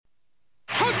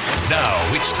Now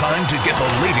it's time to get the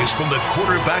latest from the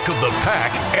quarterback of the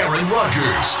pack, Aaron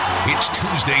Rodgers. It's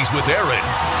Tuesdays with Aaron.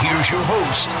 Here's your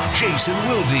host, Jason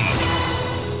Wilde.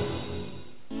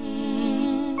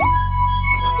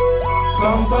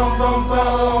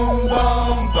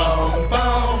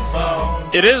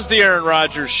 It is the Aaron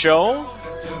Rodgers Show,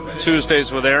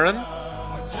 Tuesdays with Aaron.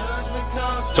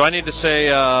 Do I need to say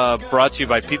brought to you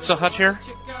by Pizza Hut here?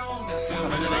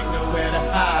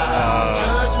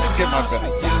 Get my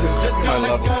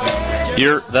level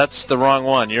down. That's the wrong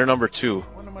one. You're number 2.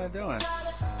 What am I doing?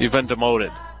 You've been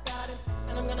demoted.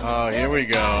 Oh, here we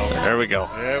go. There we go.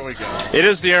 There we go. It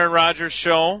is the Aaron Rodgers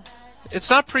Show. It's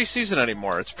not preseason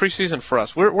anymore. It's preseason for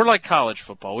us. We're like college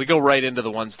football. We go right into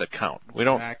the ones that count. We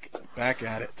don't. Back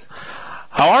at it.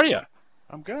 How are you?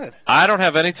 I'm good. I don't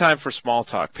have any time for small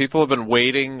talk. People have been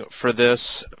waiting for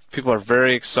this. People are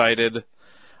very excited.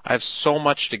 I have so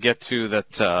much to get to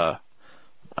that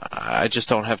I just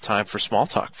don't have time for small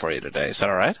talk for you today. Is that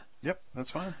all right? Yep, that's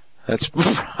fine. That's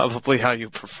probably how you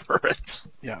prefer it.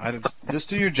 Yeah, I just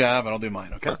do your job and I'll do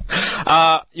mine, okay?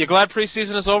 You glad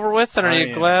preseason is over with? And are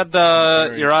you glad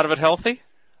you're out of it healthy?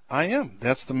 I am.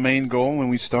 That's the main goal when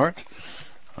we start.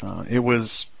 It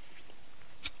was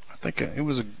a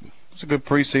good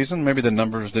preseason. Maybe the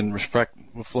numbers didn't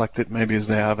reflect it maybe as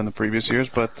they have in the previous years,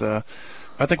 but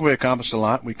I think we accomplished a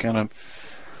lot. We kind of,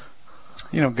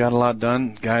 got a lot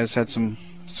done. Guys had some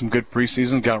good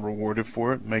preseasons, got rewarded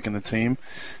for it, making the team.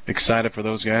 Excited for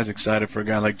those guys, excited for a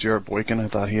guy like Jarrett Boykin. I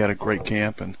thought he had a great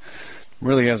camp and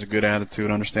really has a good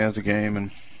attitude, understands the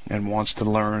game and wants to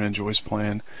learn, enjoys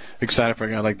playing. Excited for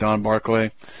a guy like Don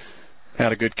Barclay.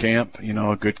 Had a good camp,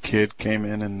 a good kid, came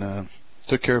in and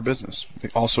took care of business.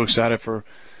 Also excited for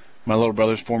my little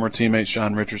brother's former teammate,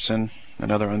 Sean Richardson,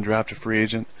 another undrafted free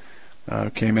agent.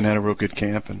 Came in, had a real good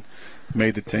camp and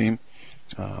made the team.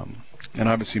 And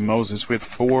obviously Moses, we had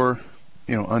 4,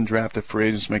 undrafted free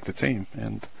agents make the team.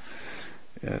 And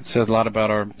it says a lot about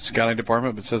our scouting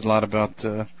department, but it says a lot about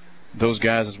those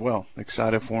guys as well.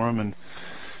 Excited for them and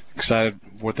excited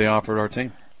what they offered our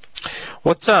team.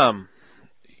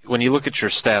 When you look at your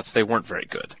stats, they weren't very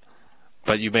good.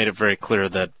 But you made it very clear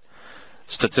that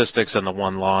statistics and the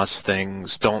one-loss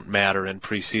things don't matter in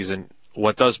preseason.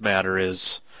 What does matter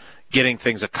is getting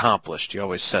things accomplished. You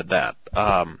always said that.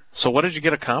 So what did you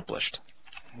get accomplished?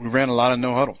 We ran a lot of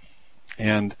no-huddle,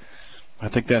 and I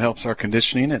think that helps our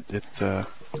conditioning. It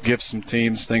gives some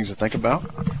teams things to think about.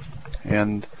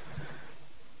 And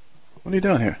what are you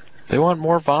doing here? They want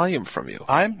more volume from you.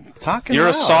 I'm talking. You're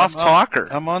loud. a soft talker.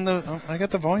 I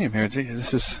got the volume here. Gee,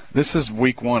 this is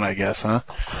week 1, I guess, huh?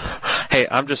 Hey,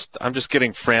 I'm just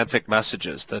getting frantic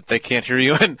messages that they can't hear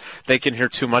you and they can hear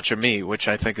too much of me, which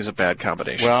I think is a bad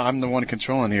combination. Well, I'm the one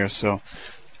controlling here, so.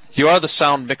 You are the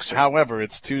sound mixer. However,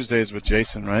 it's Tuesdays with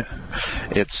Jason, right?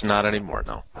 It's not anymore,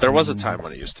 no. There was a time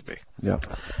when it used to be. Yep.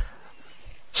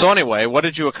 So anyway, what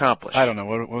did you accomplish? I don't know.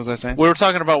 What was I saying? We were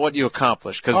talking about what you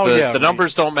accomplished because the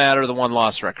numbers don't matter. The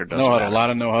one-loss record doesn't matter. A lot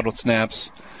of no-huddle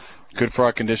snaps. Good for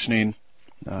our conditioning.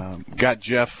 Got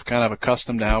Jeff kind of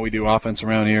accustomed to how we do offense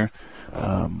around here.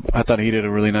 I thought he did a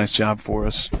really nice job for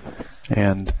us.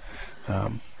 And,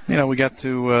 we got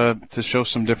to show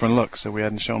some different looks that we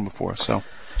hadn't shown before. So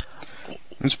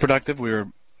it was productive. We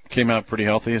came out pretty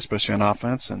healthy, especially on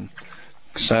offense, and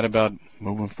excited about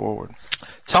moving forward.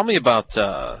 Tell me about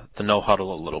the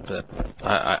no-huddle a little bit.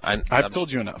 I've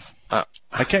told you enough.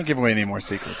 I can't give away any more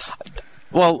secrets.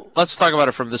 Well, let's talk about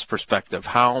it from this perspective.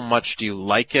 How much do you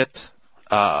like it?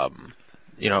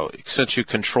 Since you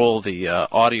control the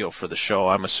audio for the show,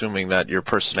 I'm assuming that your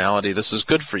personality, this is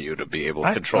good for you to be able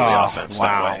to control the offense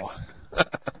that way.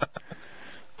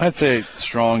 I'd say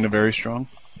strong to very strong.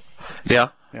 Yeah?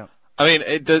 Yeah. I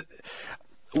mean,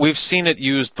 we've seen it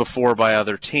used before by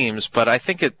other teams, but I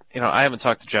think I haven't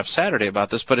talked to Jeff Saturday about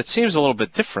this, but it seems a little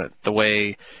bit different the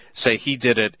way, say, he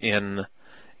did it in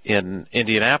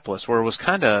Indianapolis, where it was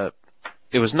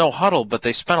no huddle, but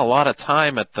they spent a lot of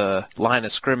time at the line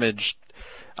of scrimmage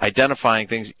identifying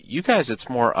things. You guys, it's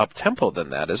more up-tempo than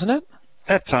that, isn't it?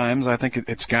 At times, I think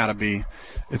it's got to be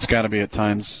at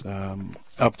times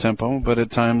up-tempo, but at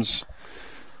times,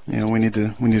 we need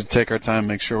to take our time,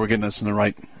 make sure we're getting us in the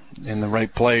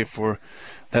right play for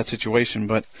that situation.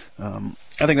 But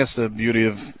I think that's the beauty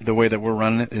of the way that we're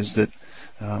running it, is that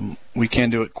we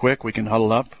can do it quick. We can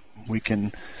huddle up. We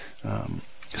can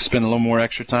spend a little more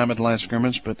extra time at the line of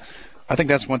scrimmage. But I think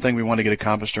that's one thing we want to get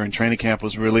accomplished during training camp,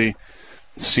 was really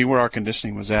see where our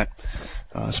conditioning was at,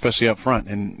 especially up front.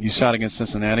 And you saw it against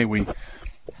Cincinnati. We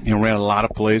ran a lot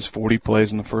of plays, 40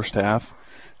 plays in the first half,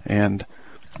 and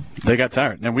they got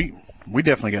tired. Now we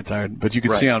definitely got tired, but you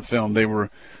could see on film they were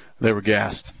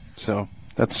gassed. So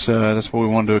that's what we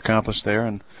wanted to accomplish there,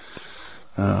 and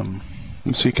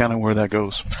we'll see kind of where that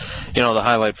goes. You know, the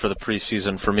highlight for the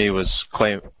preseason for me was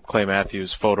Clay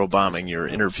Matthews photobombing your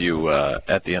interview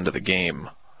at the end of the game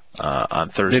on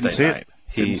Thursday night.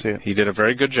 He did a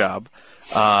very good job.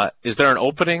 Is there an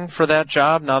opening for that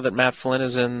job now that Matt Flynn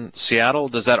is in Seattle?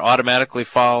 Does that automatically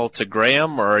fall to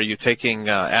Graham, or are you taking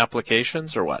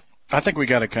applications, or what? I think we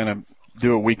got to kind of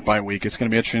do it week by week. It's going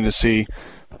to be interesting to see,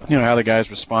 how the guys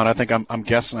respond. I think I'm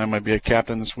guessing I might be a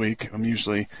captain this week. I'm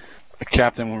usually a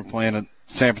captain when we're playing a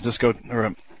San Francisco or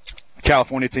a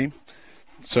California team.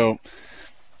 So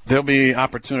there'll be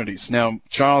opportunities. Now,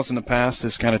 Charles in the past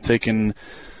has kind of taken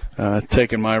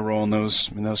my role in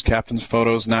those captain's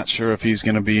photos. Not sure if he's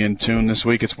going to be in tune this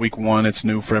week. It's week 1. It's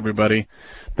new for everybody.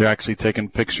 They're actually taking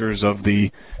pictures of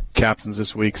the captains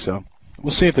this week. So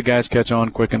we'll see if the guys catch on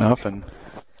quick enough and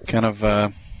kind of,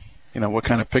 what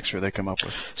kind of picture they come up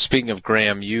with. Speaking of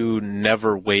Graham, you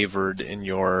never wavered in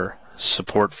your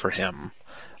support for him.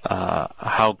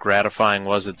 How gratifying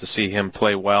was it to see him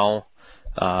play well?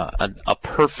 A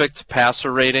perfect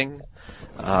passer rating.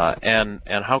 And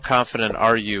how confident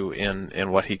are you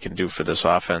in what he can do for this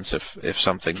offense if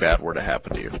something bad were to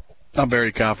happen to you? I'm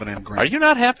very confident in Graham. Are you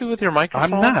not happy with your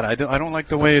microphone? I'm not. I don't like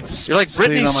the way it's. You're like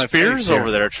Britney on my Spears face here.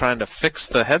 over there trying to fix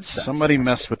the headset. Somebody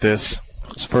messed with this.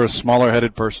 It's for a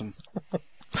smaller-headed person.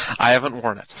 I haven't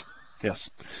worn it. Yes.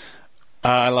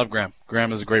 I love Graham.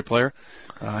 Graham is a great player.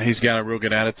 He's got a real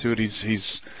good attitude.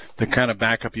 He's the kind of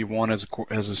backup you want as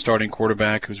a starting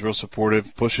quarterback who's real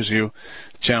supportive, pushes you,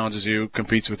 challenges you,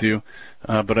 competes with you,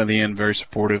 but in the end, very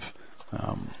supportive.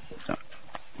 I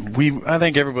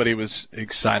think everybody was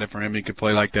excited for him. He could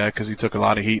play like that because he took a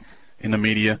lot of heat in the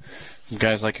media,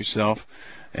 guys like yourself.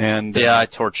 And yeah, I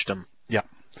torched him. Yeah.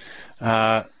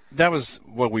 That was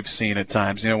what we've seen at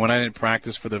times. When I didn't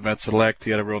practice for the Vet Select,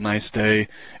 he had a real nice day.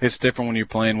 It's different when you're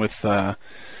playing with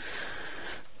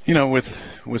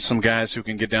with some guys who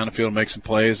can get down the field and make some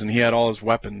plays, and he had all his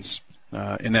weapons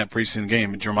in that preseason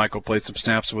game. Jermichael played some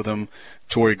snaps with him,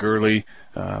 Torrey Gurley,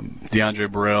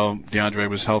 DeAndre Burrell. DeAndre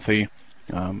was healthy.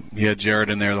 He had Jared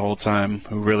in there the whole time,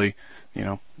 who really,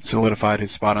 solidified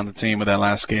his spot on the team with that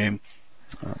last game.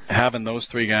 Having those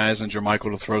three guys and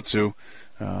Jermichael to throw to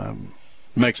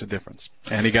makes a difference,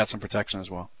 and he got some protection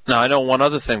as well. Now, I know one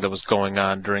other thing that was going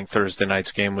on during Thursday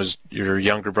night's game was your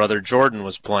younger brother Jordan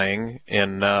was playing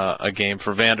in a game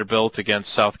for Vanderbilt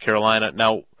against South Carolina.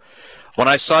 Now, when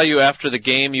I saw you after the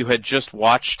game, you had just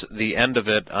watched the end of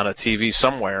it on a TV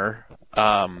somewhere.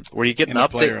 Were you getting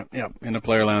updates? Yeah, in the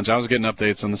player lounge. I was getting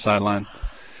updates on the sideline.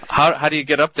 How do you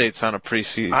get updates on a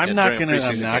preseason? I'm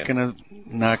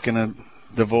not gonna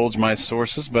divulge my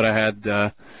sources, but I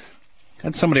had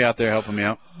somebody out there helping me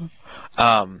out.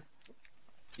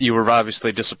 You were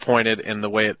obviously disappointed in the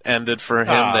way it ended for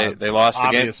him. They lost the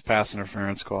game. Obvious pass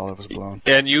interference call that was blown.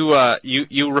 And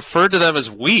you referred to them as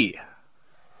we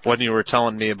when you were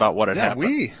telling me about what had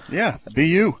happened.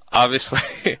 BU.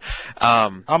 Obviously.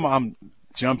 I'm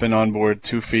jumping on board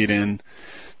 2 feet in.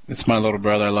 It's my little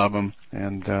brother. I love him.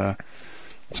 And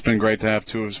it's been great to have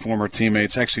 2 of his former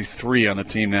teammates, actually 3 on the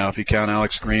team now if you count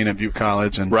Alex Green at Butte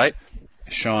College. And right.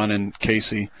 Sean and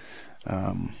Casey.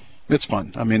 It's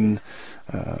fun. I mean,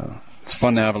 it's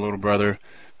fun to have a little brother,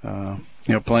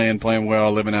 playing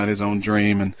well, living out his own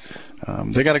dream.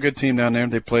 And they got a good team down there.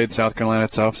 They played South Carolina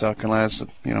tough. South Carolina's,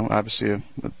 obviously a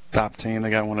top team. They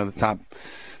got one of the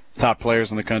top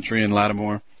players in the country in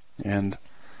Lattimore. And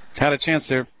had a chance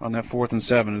there on that 4th and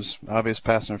 7. It was obvious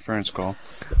pass interference call.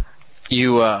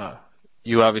 You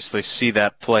obviously see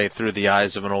that play through the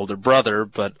eyes of an older brother,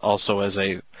 but also as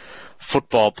a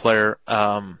football player.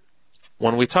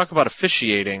 When we talk about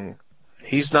officiating,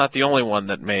 he's not the only one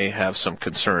that may have some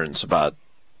concerns about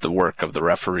the work of the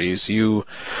referees. You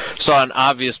saw an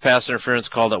obvious pass interference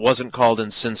call that wasn't called in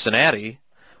Cincinnati.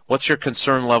 What's your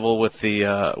concern level with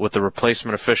the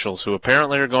replacement officials who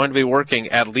apparently are going to be working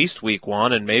at least week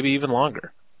 1 and maybe even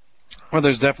longer? Well,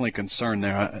 there's definitely concern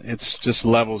there. It's just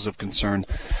levels of concern.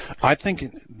 I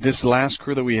think this last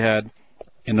crew that we had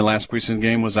in the last preseason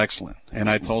game was excellent, and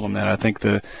I told him that. I think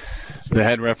the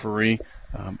head referee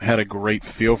had a great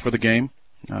feel for the game.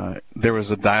 There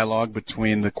was a dialogue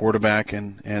between the quarterback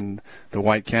and the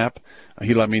Whitecap.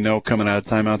 He let me know coming out of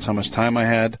timeouts how much time I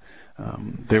had.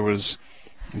 There was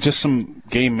just some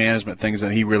game management things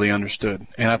that he really understood,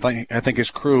 and I think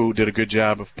his crew did a good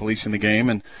job of policing the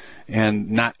game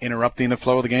and not interrupting the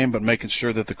flow of the game, but making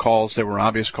sure that the calls that were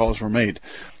obvious calls were made.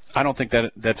 I don't think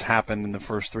that's happened in the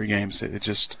first 3 games. It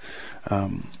just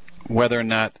whether or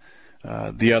not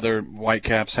the other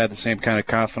Whitecaps had the same kind of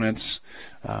confidence,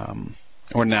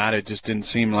 or not. It just didn't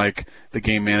seem like the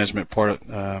game management part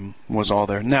was all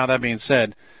there. Now, that being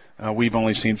said, we've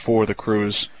only seen 4 of the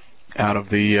crews out of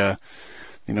the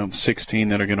 16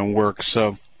 that are going to work.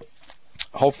 So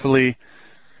hopefully,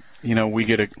 we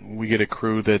get a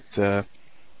crew that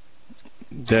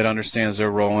understands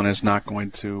their role and is not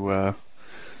going to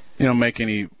make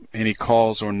any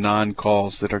calls or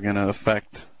non-calls that are going to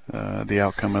affect the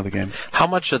outcome of the game. How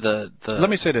much of the Let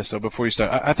me say this, though, before you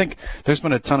start. I think there's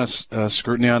been a ton of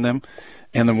scrutiny on them,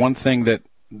 and the one thing that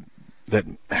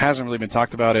hasn't really been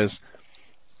talked about is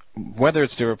whether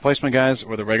it's the replacement guys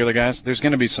or the regular guys, there's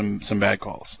going to be some bad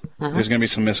calls. Mm-hmm. There's going to be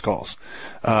some missed calls.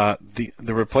 The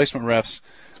replacement refs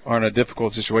are in a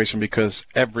difficult situation because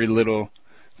every little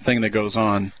thing that goes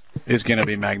on is going to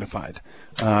be magnified.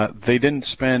 They didn't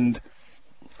spend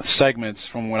segments,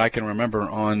 from what I can remember,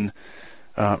 on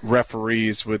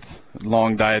referees with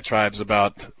long diatribes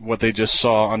about what they just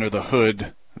saw under the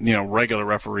hood, regular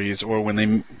referees, or when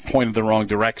they pointed the wrong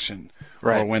direction,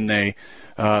 right, or when they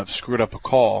screwed up a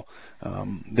call.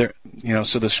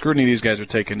 So the scrutiny these guys are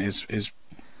taking is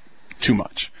too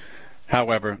much.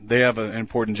 However, they have an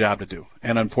important job to do,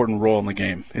 an important role in the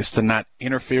game, is to not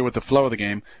interfere with the flow of the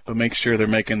game, but make sure they're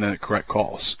making the correct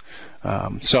calls.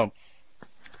 So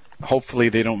hopefully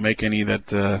they don't make any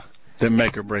that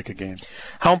make or break a game.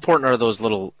 How important are those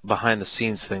little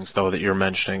behind-the-scenes things, though, that you're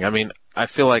mentioning? I mean, I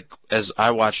feel like as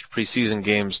I watched preseason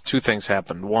games, 2 things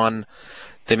happened. One,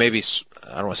 they maybe,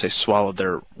 I don't want to say swallowed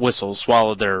their whistles,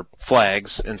 swallowed their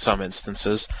flags in some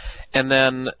instances. And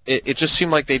then it just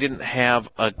seemed like they didn't have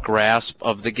a grasp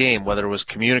of the game, whether it was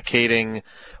communicating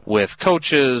with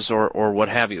coaches or what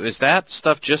have you. Is that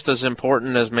stuff just as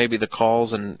important as maybe the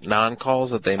calls and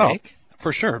non-calls that they make?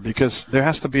 For sure, because there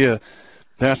has to be a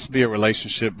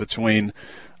relationship between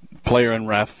player and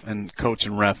ref and coach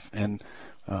and ref, and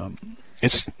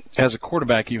it's, as a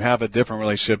quarterback, you have a different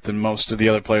relationship than most of the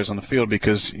other players on the field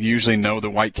because you usually know the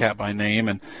white cat by name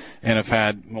and have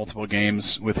had multiple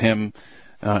games with him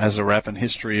as a ref and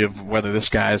history of whether this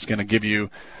guy is going to give you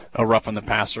a rough on the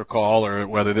passer call or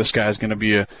whether this guy is going to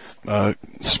be a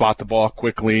spot the ball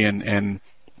quickly and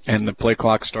the play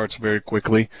clock starts very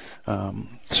quickly.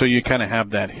 So you kind of have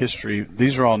that history.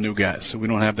 These are all new guys, so we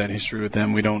don't have that history with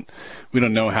them. We don't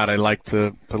know how they like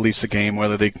to police a game,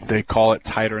 whether they call it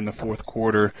tighter in the fourth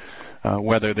quarter,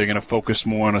 whether they're going to focus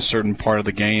more on a certain part of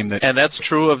the game. And that's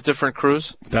true of different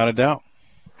crews? Without a doubt.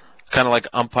 Kind of like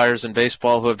umpires in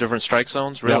baseball who have different strike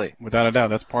zones? Really? Yep, without a doubt.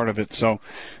 That's part of it. So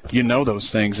you know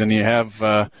those things, and you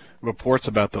have reports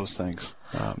about those things.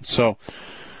 So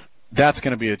that's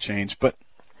going to be a change. But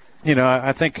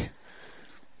I think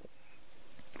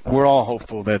we're all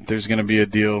hopeful that there's going to be a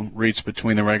deal reached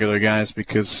between the regular guys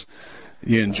because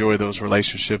you enjoy those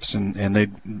relationships, and they,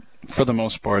 for the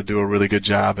most part, do a really good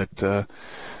job at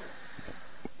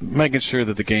making sure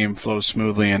that the game flows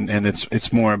smoothly, and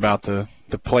it's more about the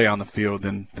play on the field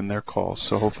than their calls.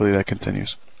 So hopefully that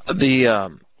continues.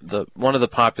 One of the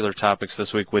popular topics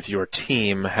this week with your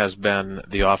team has been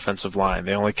the offensive line.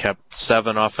 They only kept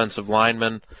 7 offensive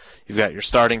linemen. You've got your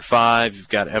starting 5. You've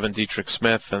got Evan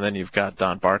Dietrich-Smith, and then you've got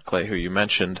Don Barclay, who you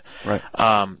mentioned. Right.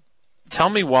 Tell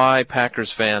me why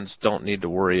Packers fans don't need to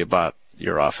worry about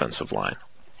your offensive line.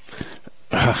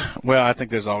 Well, I think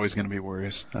there's always going to be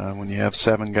worries when you have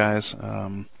 7 guys.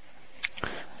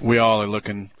 We all are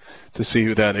looking to see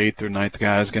who that 8th or 9th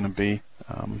guy is going to be.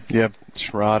 You have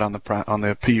Sherrod on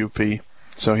the PUP,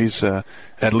 so he's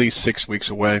at least 6 weeks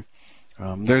away.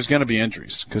 There's going to be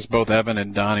injuries because both Evan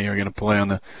and Donnie are going to play on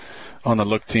the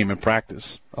look team in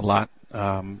practice a lot.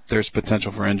 There's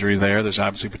potential for injury there. There's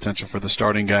obviously potential for the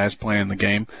starting guys playing the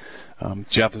game.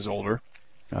 Jeff is older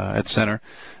at center,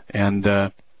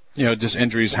 and just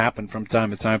injuries happen from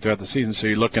time to time throughout the season. So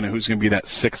you're looking at who's going to be that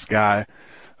 6th guy.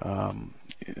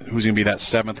 Who's going to be that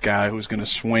 7th guy, who's going to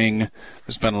swing.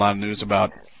 There's been a lot of news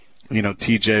about,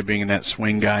 TJ being that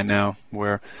swing guy now.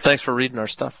 Thanks for reading our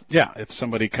stuff. Yeah, if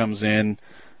somebody comes in,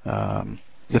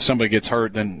 if somebody gets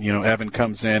hurt, then, Evan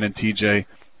comes in and TJ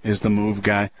is the move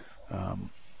guy.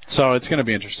 So it's going to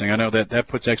be interesting. I know that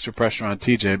puts extra pressure on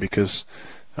TJ because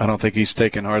I don't think he's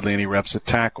taken hardly any reps at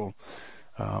tackle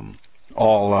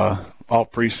all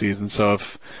preseason. So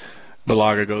if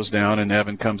Balaga goes down and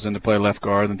Evan comes in to play left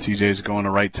guard, and TJ's going to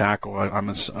right tackle, I'm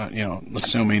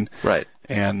assuming. Right.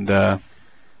 And I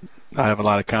have a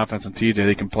lot of confidence in TJ.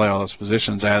 They can play all those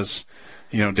positions, as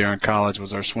Darren College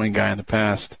was our swing guy in the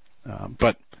past.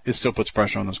 But it still puts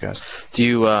pressure on those guys. Do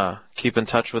you keep in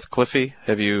touch with Cliffy?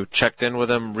 Have you checked in with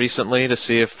him recently to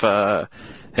see if,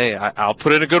 hey, I'll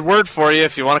put in a good word for you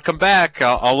if you want to come back.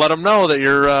 I'll let him know that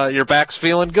your back's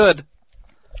feeling good.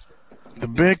 The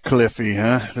big Cliffy,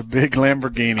 huh? The big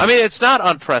Lamborghini. I mean, it's not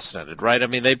unprecedented, right? I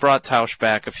mean, they brought Tausch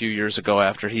back a few years ago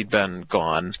after he'd been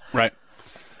gone. Right.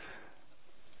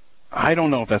 I don't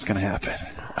know if that's going to happen.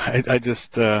 I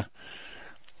just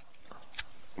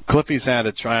Cliffy's had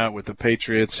a tryout with the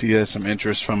Patriots. He has some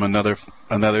interest from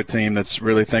another team that's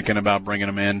really thinking about bringing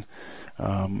him in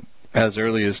as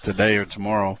early as today or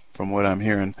tomorrow, from what I'm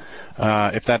hearing.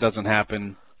 If that doesn't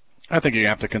happen, I think you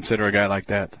have to consider a guy like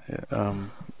that.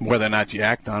 Whether or not you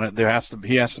act on it,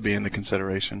 he has to be in the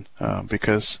consideration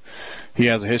because he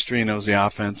has a history, he knows the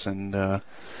offense, and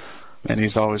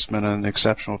he's always been an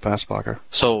exceptional pass blocker.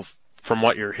 So, from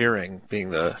what you're hearing, being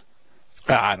the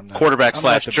quarterback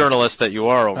 / journalist that you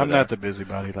are over there. I'm not the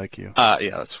busybody like you.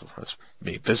 Yeah, that's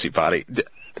me, busybody.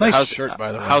 Nice shirt,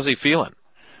 by the way. How's he feeling?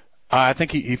 I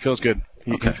think he feels good.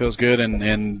 He feels good,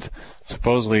 and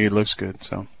supposedly he looks good.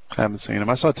 So I haven't seen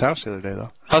him. I saw Tausch the other day, though.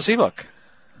 How's he look?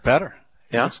 Better.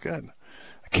 Yeah, looks good.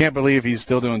 I can't believe he's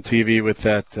still doing TV with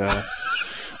that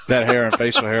that hair and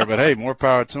facial hair. But hey, more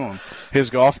power to him. His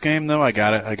golf game, though, I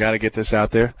gotta get this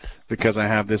out there because I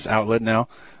have this outlet now.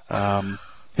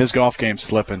 His golf game's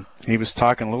slipping. He was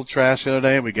talking a little trash the other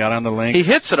day. We got on the link. He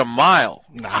hits it a mile.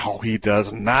 No, he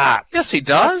does not. Yes, he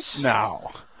does.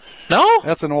 No.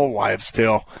 That's an old wives'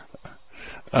 tale.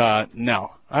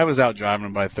 No. I was out driving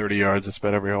him by 30 yards. That's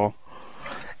about every hole.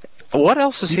 What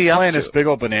else is he up to? Playing this big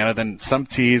old banana. Then some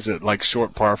tees at like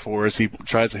short par fours. He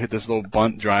tries to hit this little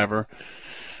bunt driver.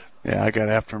 Yeah, I got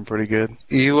after him pretty good.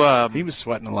 He was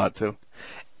sweating a lot too.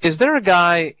 Is there a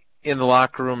guy in the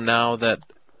locker room now that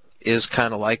is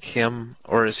kind of like him,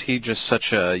 or is he just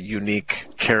such a unique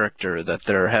character that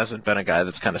there hasn't been a guy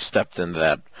that's kind of stepped into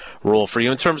that role for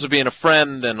you in terms of being a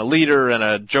friend and a leader and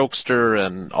a jokester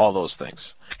and all those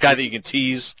things? Guy that you can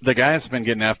tease. The guy's been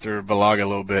getting after Balaga a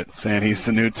little bit, saying he's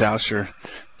the new Tauscher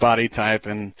body type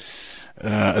and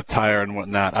attire and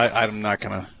whatnot. I'm not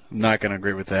gonna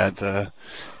agree with that,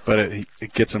 but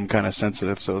it gets him kind of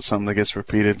sensitive, so it's something that gets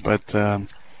repeated. But I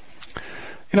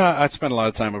spent a lot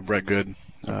of time with Brett Good.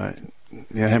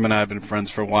 Him and I have been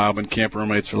friends for a while, been camp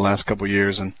roommates for the last couple of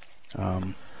years, and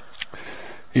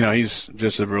he's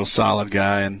just a real solid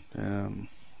guy and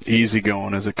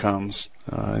easygoing as it comes.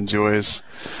 Enjoys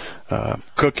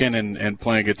cooking and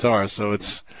playing guitar, so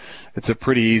it's a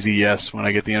pretty easy yes when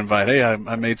I get the invite. Hey,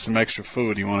 I made some extra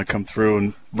food. You want to come through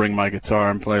and bring my guitar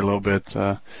and play a little bit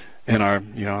in our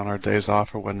on our days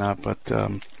off or whatnot?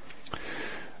 But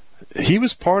he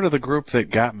was part of the group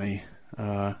that got me.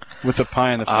 With the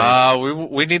pie in the face.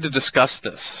 We need to discuss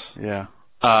this. Yeah.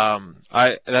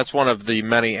 That's one of the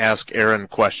many Ask Aaron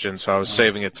questions, so I was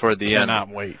saving it toward the end. Not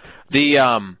wait.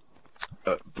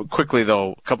 Quickly,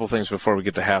 though, a couple things before we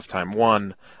get to halftime.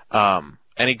 One,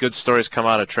 any good stories come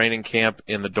out of training camp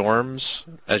in the dorms,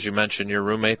 as you mentioned, your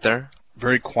roommate there?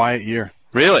 Very quiet year.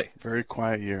 Really? Very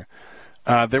quiet year.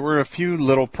 There were a few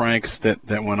little pranks that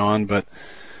went on, but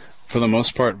for the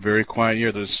most part, very quiet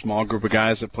year. There's a small group of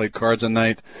guys that played cards at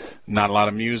night, not a lot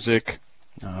of music.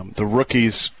 The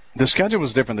rookies, the schedule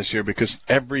was different this year because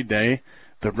every day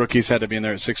the rookies had to be in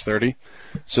there at 6:30.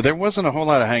 So there wasn't a whole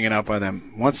lot of hanging out by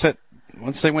them. Once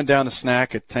they went down to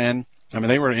snack at 10,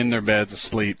 they were in their beds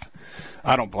asleep.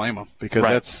 I don't blame them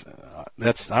because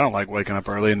that's I don't like waking up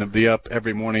early and to be up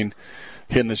every morning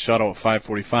hitting the shuttle at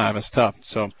 5:45. It's tough.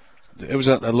 So it was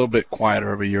a little bit quieter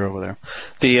every year over there.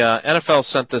 The NFL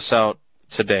sent this out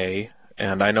today,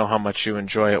 and I know how much you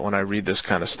enjoy it when I read this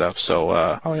kind of stuff.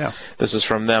 So this is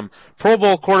from them. Pro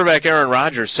Bowl quarterback Aaron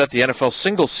Rodgers set the NFL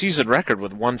single-season record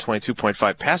with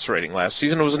 122.5 passer rating last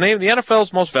season and was named the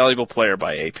NFL's most valuable player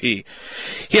by AP.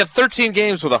 He had 13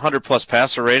 games with a 100-plus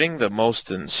passer rating, the most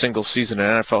in single season in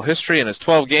NFL history, and his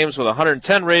 12 games with a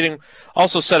 110 rating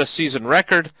also set a season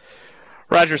record.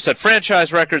 Rodgers set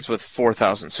franchise records with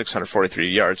 4,643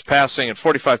 yards passing and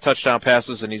 45 touchdown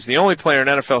passes, and he's the only player in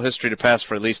NFL history to pass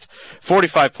for at least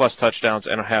 45-plus touchdowns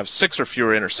and have 6 or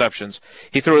fewer interceptions.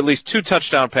 He threw at least 2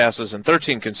 touchdown passes in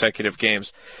 13 consecutive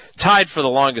games, tied for the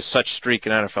longest such streak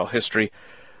in NFL history.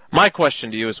 My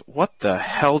question to you is, what the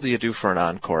hell do you do for an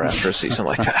encore after a season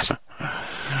like that?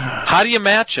 How do you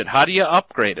match it? How do you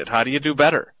upgrade it? How do you do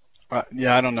better? I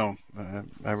don't know.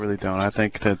 I really don't. I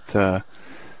think that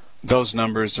those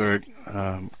numbers are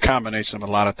a combination of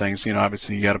a lot of things.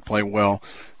 Obviously you got to play well,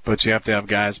 but you have to have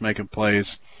guys making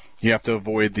plays. You have to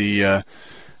avoid the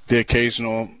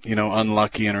occasional,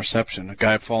 unlucky interception. A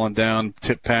guy falling down,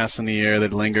 tip pass in the air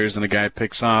that lingers and the guy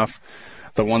picks off.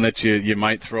 The one that you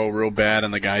might throw real bad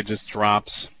and the guy just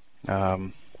drops.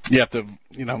 You have to,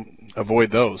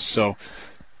 avoid those. So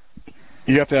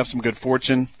you have to have some good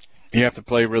fortune. You have to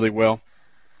play really well.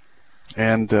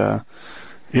 And,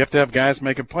 You have to have guys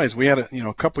making plays. We had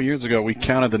a couple years ago, we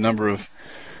counted the number of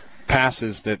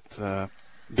passes that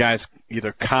guys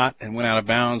either caught and went out of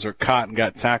bounds or caught and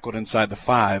got tackled inside the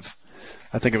 5.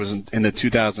 I think it was in the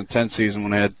 2010 season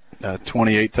when I had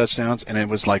 28 touchdowns, and it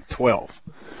was like 12.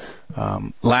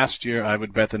 Last year, I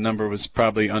would bet the number was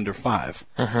probably under 5.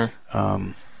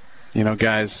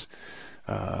 Guys,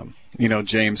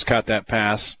 James caught that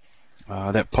pass,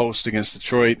 that post against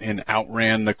Detroit, and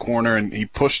outran the corner, and he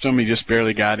pushed him. He just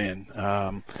barely got in.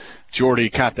 Jordy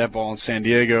caught that ball in San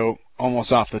Diego,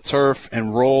 almost off the turf,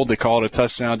 and rolled. They called it a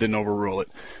touchdown, didn't overrule it.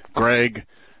 Greg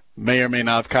may or may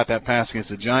not have caught that pass against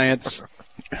the Giants,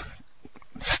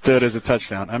 stood as a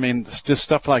touchdown. I mean, it's just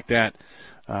stuff like that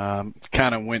kind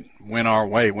of went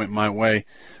my way.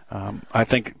 I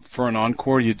think for an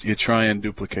encore, you try and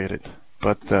duplicate it.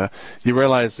 But you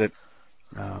realize that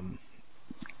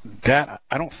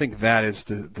I don't think that is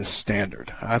the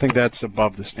standard. I think that's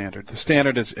above the standard. The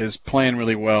standard is playing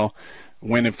really well,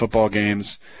 winning football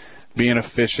games, being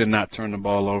efficient, not turning the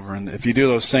ball over. And if you do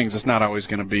those things, it's not always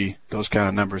going to be those kind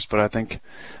of numbers. But I think,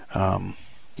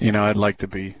 I'd like to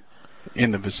be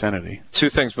in the vicinity. Two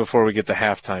things before we get to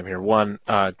halftime here. One,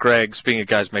 Greg, speaking of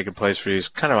guys making plays for you, he's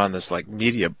kind of on this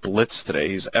media blitz today.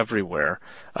 He's everywhere.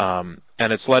 And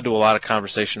it's led to a lot of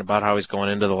conversation about how he's going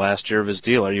into the last year of his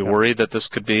deal. Are you worried that this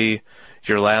could be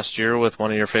your last year with one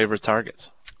of your favorite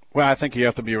targets? Well, I think you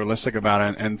have to be realistic about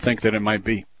it and think that it might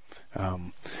be.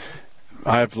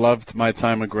 I've loved my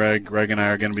time with Greg. Greg and I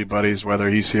are going to be buddies whether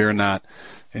he's here or not.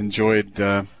 Enjoyed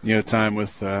time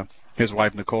with his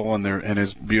wife Nicole and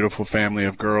his beautiful family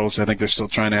of girls. I think they're still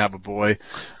trying to have a boy.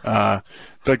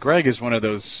 But Greg is one of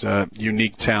those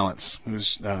unique talents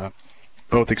who's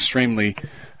both extremely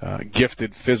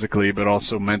gifted physically but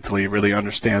also mentally, really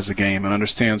understands the game and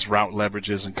understands route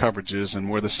leverages and coverages and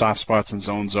where the soft spots and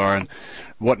zones are and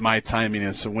what my timing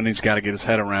is. So when he's got to get his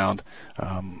head around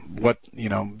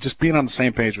just being on the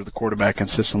same page with the quarterback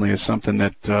consistently is something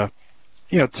that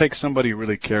takes somebody who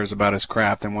really cares about his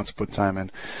craft and wants to put time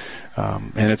in.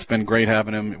 And it's been great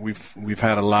having him. We've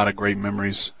had a lot of great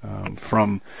memories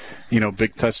from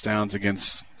big touchdowns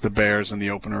against the Bears in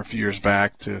the opener a few years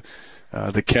back to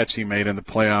the catch he made in the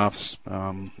playoffs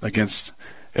against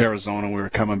Arizona. We were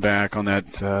coming back on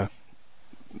that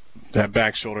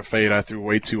back shoulder fade I threw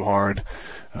way too hard,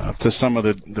 to some of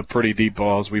the pretty deep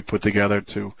balls we put together,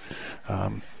 to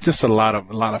just a lot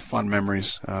of fun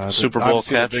memories. Super Bowl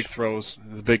catch, the big throws,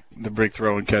 the big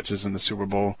throw and catches in the Super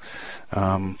Bowl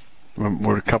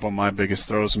were a couple of my biggest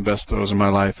throws and best throws in my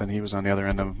life, and he was on the other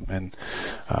end of them.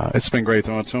 And it's been great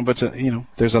throwing to him. But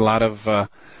there's a lot of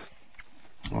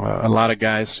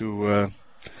guys who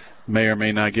may or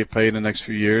may not get paid in the next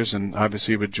few years, and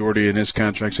obviously with Jordy and his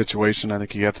contract situation, I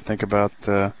think you have to think about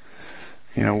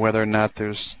whether or not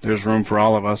there's room for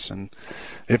all of us. And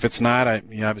if it's not,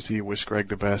 obviously you wish Greg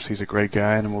the best. He's a great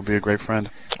guy and will be a great friend.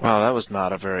 Wow, that was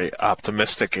not a very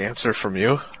optimistic answer from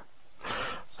you.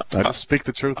 I just speak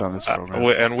the truth on this program.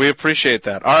 And we appreciate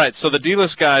that. All right, so the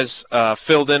D-List guys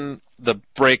filled in the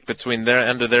break between their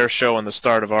end of their show and the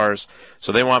start of ours,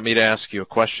 so they want me to ask you a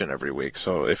question every week.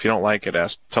 So if you don't like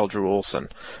it, tell Drew Olson.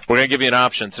 We're going to give you an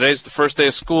option. Today's the first day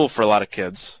of school for a lot of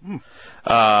kids.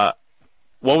 What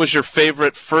was your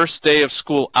favorite first day of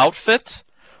school outfit,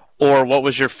 or what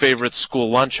was your favorite school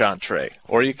lunch entree?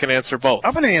 Or you can answer both.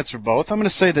 I'm going to answer both. I'm going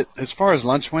to say that as far as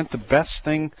lunch went, the best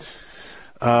thing,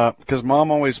 because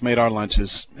Mom always made our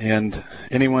lunches, and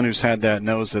anyone who's had that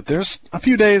knows that there's a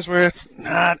few days where it's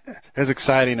not as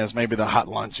exciting as maybe the hot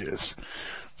lunch is.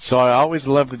 So I always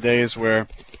loved the days where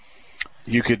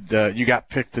you got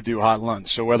picked to do hot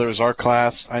lunch. So whether it was our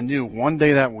class, I knew one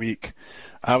day that week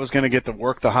I was going to get to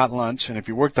work the hot lunch, and if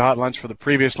you work the hot lunch for the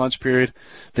previous lunch period,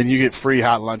 then you get free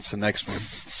hot lunch the next one.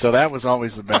 So that was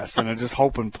always the best, and I'm just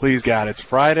hoping, please God, it's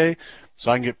Friday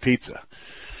so I can get pizza,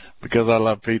 because I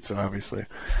love pizza, obviously.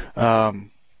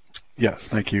 Yes,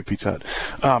 thank you, Pizza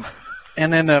Hut.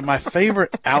 And then my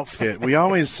favorite outfit, we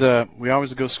always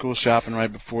go school shopping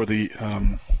right before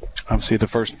obviously the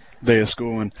first day of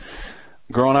school. And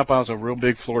growing up, I was a real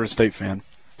big Florida State fan.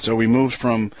 So we moved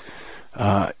from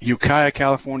Ukiah,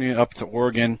 California, up to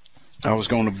Oregon. I was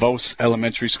going to Vos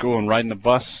Elementary School and riding the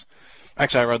bus.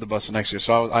 Actually, I rode the bus the next year.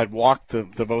 So I'd walk to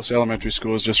Vos Elementary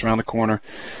School. It was just around the corner.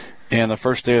 And the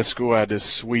first day of school, I had this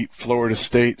sweet Florida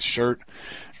State shirt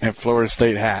and Florida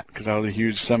State hat because I was a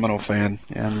huge Seminole fan.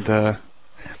 And I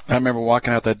remember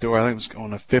walking out that door. I think I was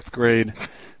going to 5th grade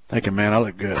thinking, man, I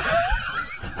look good.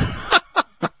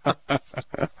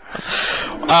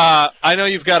 I know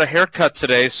you've got a haircut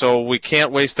today, so we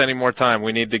can't waste any more time.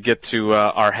 We need to get to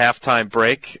our halftime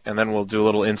break, and then we'll do a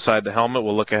little Inside the Helmet.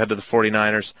 We'll look ahead to the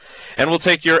 49ers, and we'll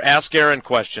take your Ask Aaron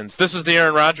questions. This is the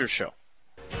Aaron Rodgers Show.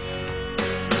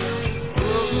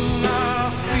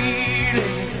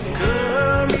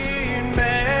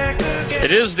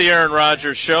 It is the Aaron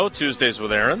Rodgers Show, Tuesdays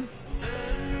with Aaron.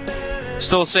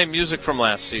 Still the same music from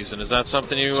last season. Is that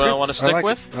something you want to stick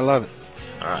with? I love it.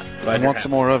 All right. I want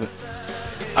some more of it.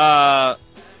 By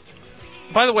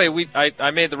the way,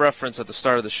 I made the reference at the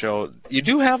start of the show. You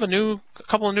do have a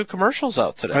couple of new commercials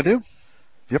out today. I do.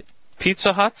 Yep.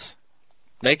 Pizza Hut,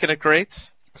 making it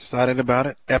great. Excited about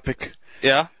it. Epic.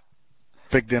 Yeah.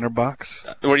 Big dinner box.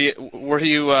 Were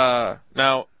you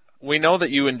now? We know that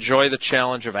you enjoy the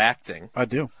challenge of acting. I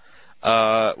do.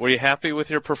 Were you happy with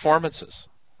your performances?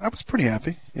 I was pretty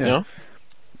happy. Yeah. You know?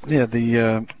 Yeah.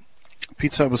 The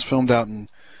Pizza Hut was filmed out in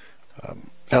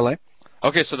L.A.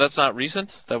 Okay, so that's not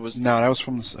recent? That was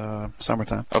from the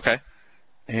summertime. Okay.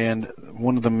 And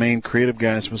one of the main creative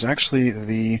guys was actually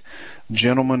the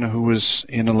gentleman who was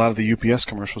in a lot of the UPS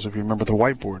commercials, if you remember the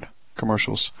whiteboard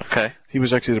commercials. Okay. He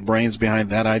was actually the brains behind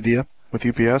that idea with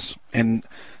UPS. And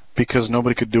because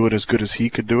nobody could do it as good as he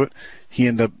could do it, he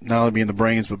ended up not only being the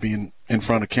brains, but being in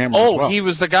front of camera as well. Oh, he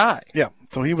was the guy. Yeah.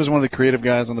 So he was one of the creative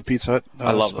guys on the Pizza Hut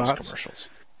I love spots. those commercials.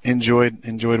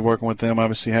 Enjoyed working with them.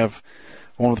 Obviously have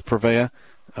one with Purveyor.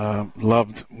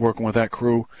 Loved working with that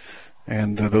crew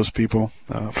and those people.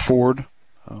 Ford,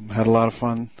 had a lot of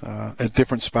fun at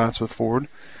different spots with Ford.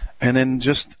 And then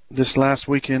just this last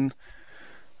weekend,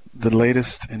 the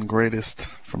latest and greatest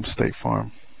from State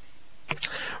Farm.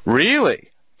 Really?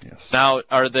 Yes. Now,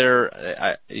 are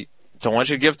there? I don't want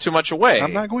you to give too much away.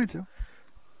 I'm not going to.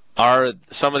 Are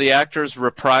some of the actors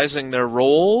reprising their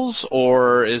roles,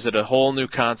 or is it a whole new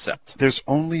concept? There's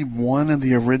only one of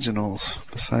the originals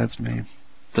besides me.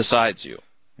 Besides you?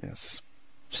 Yes.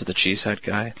 Is it the cheesehead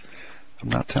guy? I'm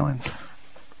not telling.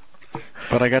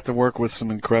 But I got to work with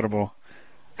some incredible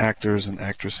actors and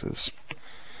actresses.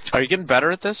 Are you getting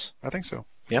better at this? I think so.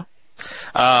 Yeah.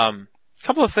 A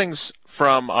couple of things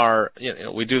from our,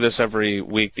 we do this every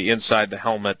week, the Inside the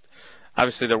Helmet.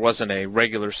 Obviously, there wasn't a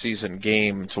regular season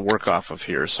game to work off of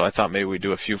here, so I thought maybe we'd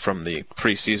do a few from the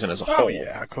preseason as a whole. Oh,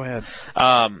 yeah. Go ahead.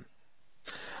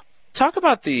 Talk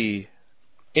about the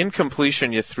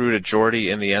incompletion you threw to Jordy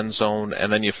in the end zone,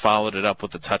 and then you followed it up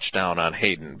with the touchdown on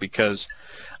Hayden, because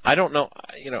I don't know,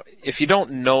 if you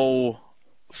don't know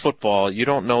football, you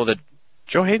don't know that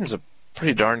Joe Hayden's a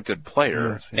pretty darn good player.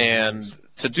 Yes, and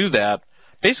to do that,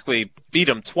 basically beat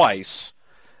him twice,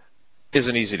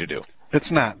 isn't easy to do. It's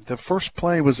not. The first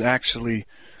play was actually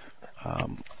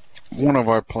one of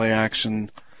our play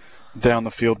action down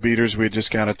the field beaters. We had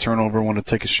just got a turnover, wanted to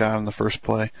take a shot on the first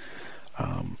play.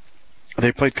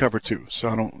 They played cover 2,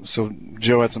 so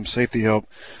Joe had some safety help.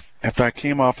 After I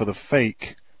came off of the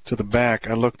fake to the back,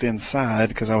 I looked inside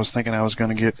because I was thinking I was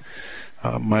going to get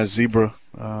my zebra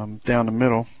down the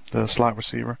middle, the slot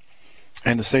receiver,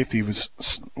 and the safety was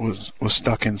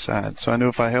stuck inside. So I knew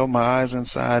if I held my eyes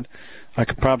inside, I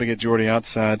could probably get Jordy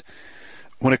outside.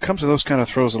 When it comes to those kind of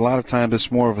throws, a lot of times it's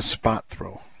more of a spot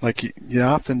throw. Like you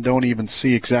often don't even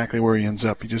see exactly where he ends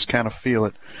up. You just kind of feel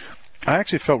it. I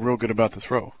actually felt real good about the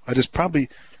throw. I just probably,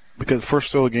 because the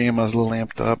first throw of the game I was a little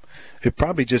amped up, it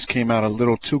probably just came out a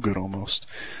little too good almost.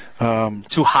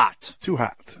 Too hot. Too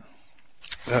hot.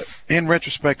 In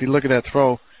retrospect, you look at that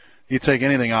throw, you take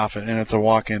anything off it, and it's a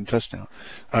walk-in touchdown.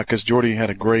 Because Jordy had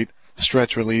a great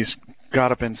stretch release,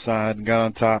 got up inside, and got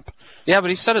on top. Yeah,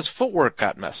 but he said his footwork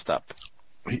got messed up.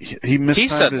 He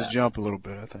mistimed his jump a little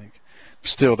bit, I think.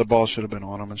 Still, the ball should have been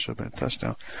on him and should have been a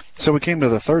touchdown. So we came to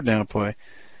the third down play,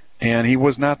 and he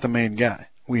was not the main guy.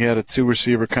 We had a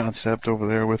 2-receiver concept over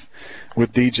there with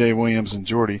DJ Williams and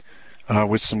Jordy,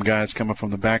 with some guys coming from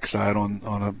the backside on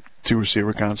a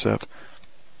 2-receiver concept.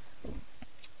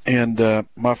 And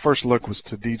my first look was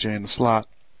to DJ in the slot.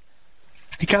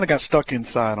 He kind of got stuck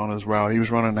inside on his route. He was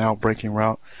running an out-breaking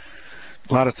route.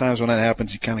 A lot of times when that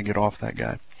happens, you kind of get off that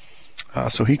guy.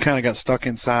 So he kind of got stuck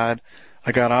inside.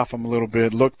 I got off him a little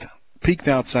bit, peeked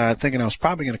outside, thinking I was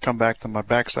probably going to come back to my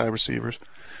backside receivers.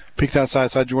 Peeked outside,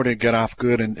 saw Jordy get off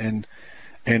good, and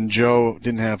Joe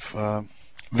didn't have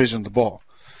vision of the ball.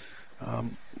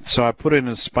 So I put it in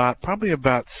a spot probably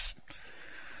about,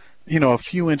 a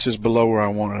few inches below where I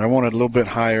wanted. I wanted a little bit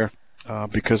higher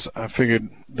because I figured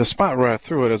the spot where I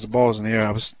threw it as the ball was in the air,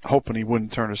 I was hoping he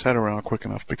wouldn't turn his head around quick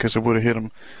enough because it would have hit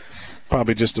him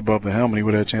probably just above the helmet. He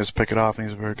would have had a chance to pick it off, and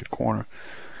he's a very good corner.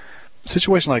 A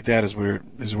situation like that is where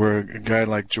a guy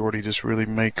like Jordy just really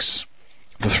makes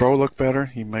the throw look better.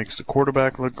 He makes the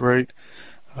quarterback look great.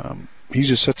 He's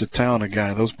just such a talented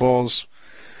guy. Those balls,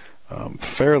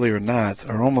 fairly or not,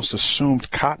 are almost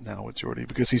assumed caught now with Jordy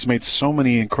because he's made so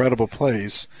many incredible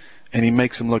plays, and he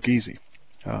makes them look easy.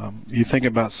 You think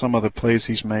about some of the plays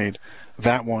he's made.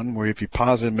 That one, where if you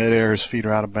pause in midair, his feet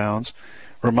are out of bounds,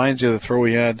 reminds you of the throw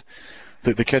he had,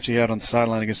 the catch he had on the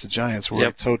sideline against the Giants, where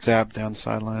he toe tapped down the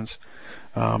sidelines.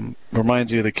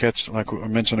 Reminds you of the catch, like I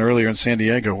mentioned earlier, in San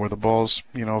Diego, where the ball's,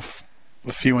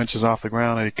 a few inches off the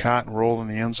ground and he caught and rolled in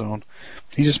the end zone.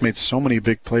 He just made so many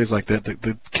big plays like that.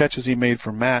 The catches he made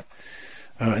for Matt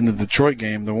in the Detroit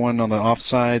game, the one on the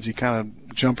offsides, he kind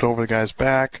of jumped over the guy's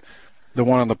back. The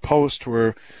one on the post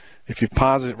where if you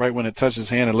pause it right when it touches his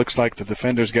hand, it looks like the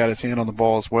defender's got his hand on the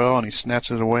ball as well, and he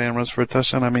snatches it away and runs for a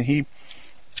touchdown. I mean,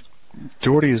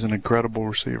 Jordy is an incredible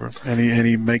receiver, and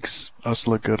he makes us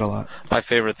look good a lot. My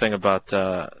favorite thing about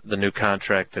the new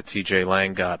contract that T.J.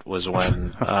 Lang got was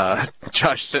when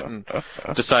Josh Sitton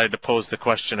decided to pose the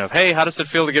question of, hey, how does it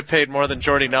feel to get paid more than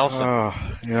Jordy Nelson?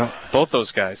 Yeah. Both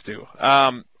those guys do.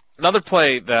 Another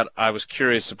play that I was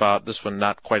curious about, this one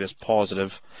not quite as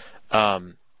positive,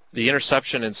 the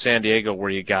interception in San Diego where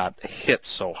you got hit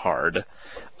so hard.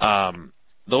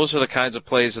 Those are the kinds of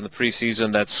plays in the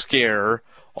preseason that scare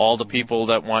all the people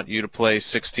that want you to play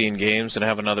 16 games and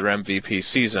have another MVP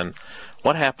season.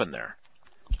 What happened there?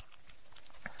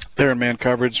 There in man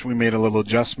coverage, we made a little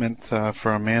adjustment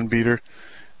for a man beater.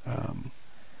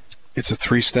 It's a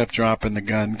 3-step drop in the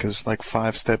gun because like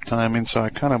 5-step timing. So I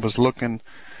kind of was looking,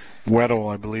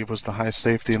 Weddle, I believe, was the high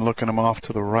safety, and looking him off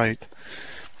to the right,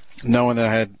 knowing that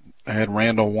I had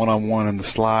Randall one-on-one in the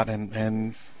slot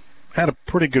and had a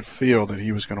pretty good feel that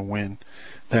he was going to win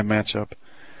that matchup.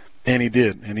 And he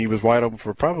did, and he was wide open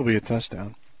for probably a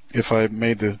touchdown if I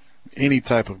made any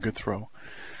type of good throw.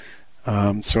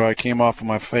 So I came off of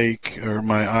my fake or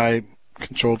my eye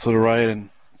control to the right and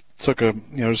took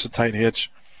just a tight hitch,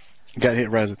 got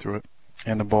hit right as I threw it,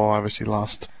 and the ball obviously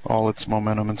lost all its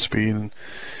momentum and speed and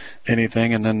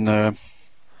anything. And then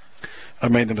I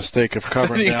made the mistake of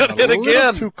covering down a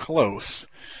little too close,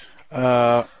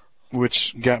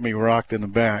 which got me rocked in the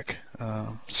back.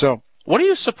 What do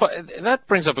you that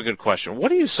brings up a good question.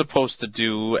 What are you supposed to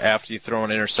do after you throw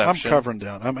an interception? I'm covering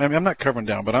down. I'm not covering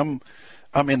down, but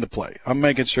I'm in the play. I'm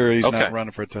making sure he's not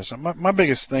running for a touchdown. My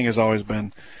biggest thing has always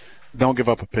been don't give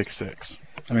up a pick six.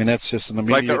 I mean, that's just an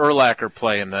immediate. Like the Urlacher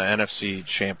play in the NFC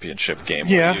Championship game.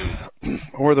 Yeah,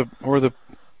 or the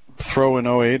throw in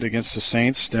 08 against the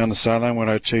Saints down the sideline when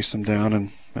I chased them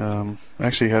down and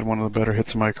actually had one of the better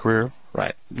hits of my career.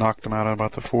 Right. Knocked them out at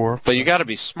about the 4. But you got to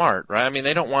be smart, right? I mean,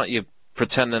 they don't want you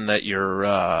pretending that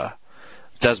you're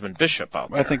Desmond Bishop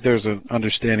out there. I think there's an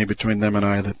understanding between them and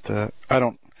I that I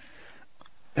don't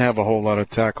have a whole lot of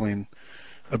tackling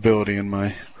ability in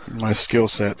my skill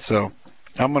set. So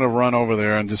I'm going to run over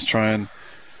there and just try and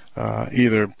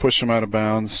either push them out of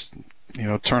bounds,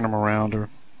 turn them around, or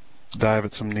dive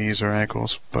at some knees or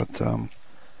ankles. But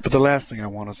the last thing I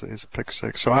want to say is a pick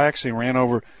six. So I actually ran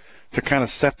over to kind of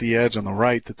set the edge on the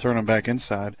right to turn him back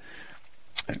inside.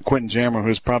 And Quentin Jammer,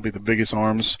 who's probably the biggest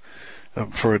arms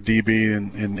for a DB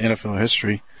in NFL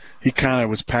history, he kind of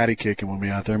was patty kicking with me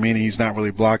out there, meaning he's not really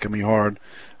blocking me hard.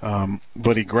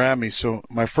 But he grabbed me. So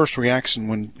my first reaction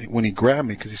when he grabbed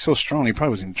me, because he's so strong, he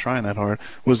probably wasn't even trying that hard,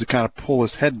 was to kind of pull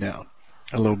his head down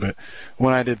a little bit.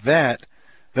 When I did that,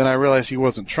 then I realized he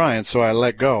wasn't trying, so I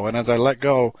let go. And as I let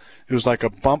go, it was like a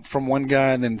bump from one guy,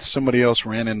 and then somebody else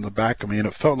ran into the back of me, and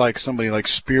it felt like somebody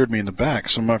speared me in the back.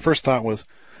 So my first thought was,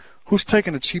 who's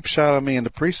taking a cheap shot on me in the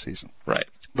preseason? Right.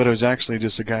 But it was actually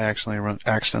just a guy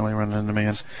accidentally running into me.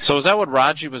 So is that what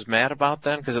Raji was mad about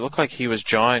then? Because it looked like he was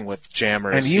jawing with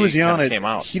Jammer and he was yelling. Came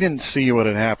out. He didn't see what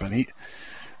had happened.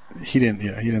 He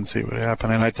didn't see what had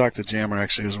happened. And I talked to Jammer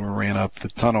actually as we ran up the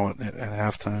tunnel at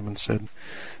halftime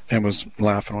and was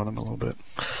laughing with him a little bit.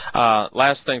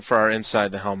 Last thing for our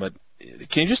Inside the Helmet,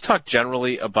 can you just talk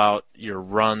generally about your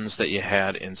runs that you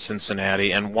had in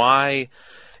Cincinnati and why,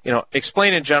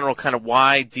 explain in general kind of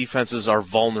why defenses are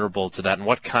vulnerable to that and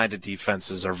what kind of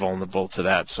defenses are vulnerable to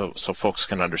that so folks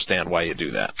can understand why you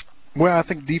do that. Well, I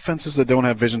think defenses that don't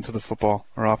have vision to the football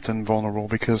are often vulnerable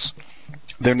because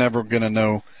they're never going to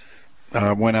know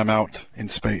when I'm out in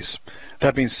space.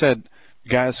 That being said,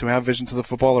 guys who have vision to the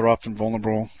football are often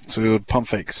vulnerable to pump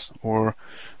fakes or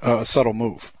a subtle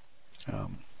move.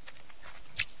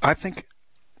 I think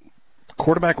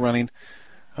quarterback running,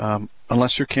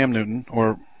 unless you're Cam Newton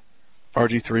or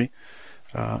RG3,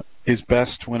 is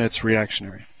best when it's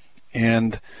reactionary.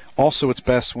 And also it's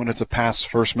best when it's a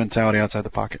pass-first mentality outside the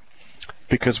pocket.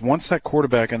 Because once that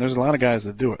quarterback, and there's a lot of guys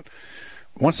that do it,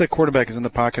 once that quarterback is in the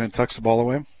pocket and tucks the ball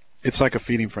away, it's like a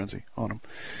feeding frenzy on them.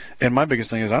 And my biggest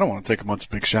thing is I don't want to take a bunch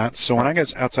of big shots. So when I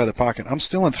get outside the pocket, I'm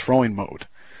still in throwing mode,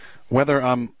 whether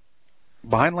I'm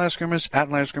behind line of scrimmage,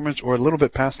 at line of scrimmage, or a little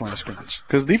bit past line of scrimmage.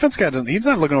 Because the defense guy he's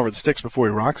not looking over the sticks before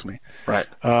he rocks me. Right.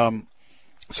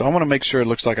 So I want to make sure it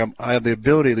looks like I have the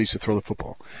ability at least to throw the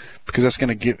football, because that's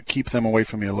going to keep them away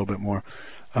from me a little bit more.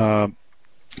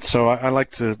 So I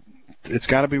like to. It's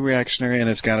got to be reactionary, and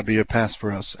it's got to be a pass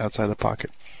for us outside the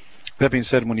pocket. That being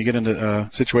said, when you get into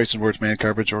situations where it's man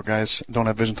coverage or guys don't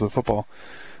have vision to the football,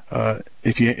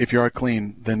 if you are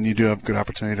clean, then you do have a good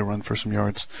opportunity to run for some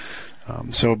yards.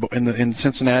 So in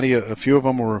Cincinnati, a few of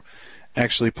them were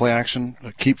actually play action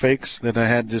keep fakes that I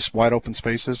had just wide open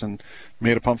spaces and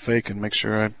made a pump fake and make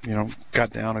sure I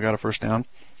got down. I got a first down.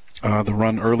 The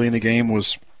run early in the game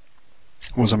was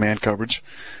a man coverage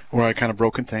where I kind of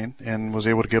broke contain and was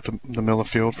able to get up the middle of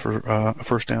the field for a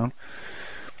first down.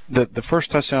 The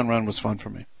first touchdown run was fun for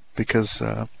me because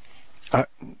I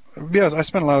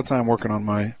spent a lot of time working on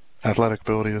my athletic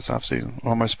ability this offseason,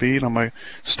 on my speed, on my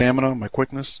stamina, my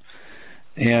quickness,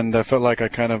 and I felt like I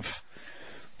kind of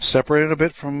separated a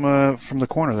bit from the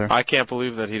corner there. I can't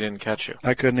believe that he didn't catch you.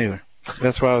 I couldn't either.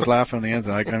 That's why I was laughing in the end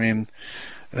zone.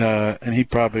 And he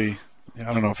probably,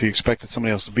 I don't know if he expected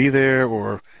somebody else to be there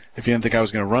or if he didn't think I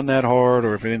was going to run that hard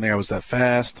or if he didn't think I was that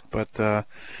fast. But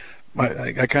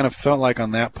I kind of felt like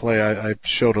on that play I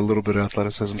showed a little bit of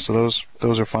athleticism. So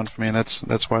those are fun for me, and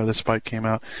that's why the spike came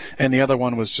out. And the other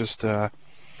one was just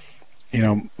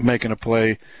making a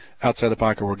play outside the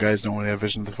pocket where guys don't really have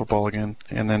vision of the football again,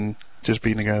 and then just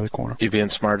beating a guy in the corner. You being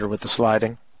smarter with the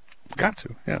sliding? Got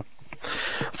to, yeah.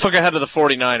 Let's look ahead to the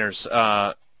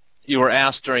 49ers. You were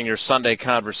asked during your Sunday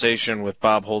conversation with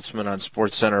Bob Holtzman on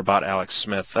SportsCenter about Alex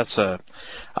Smith. That's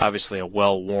obviously a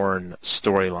well-worn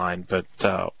storyline,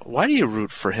 but why do you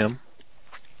root for him?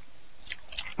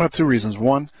 Well, two reasons.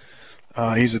 One,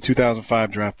 he's a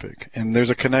 2005 draft pick, and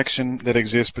there's a connection that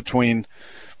exists between,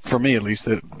 for me at least,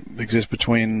 that exists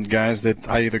between guys that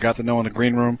I either got to know in the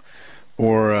green room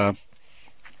or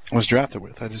was drafted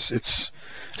with. It's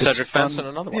Cedric fun. Benson,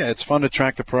 another one. Yeah, it's fun to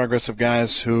track the progress of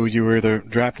guys who you were either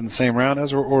drafted in the same round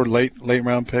as or late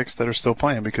round picks that are still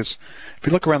playing. Because if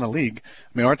you look around the league,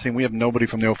 our team, we have nobody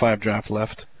from the 05 draft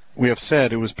left. We have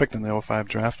Ced, who was picked in the 05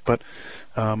 draft, but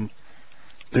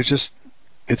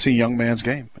it's a young man's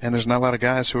game, and there's not a lot of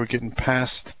guys who are getting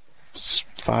past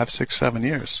 5, 6, 7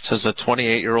 years. Says a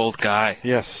 28-year-old guy.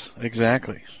 Yes,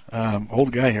 exactly.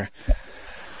 Old guy here.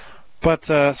 But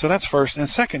so that's first, and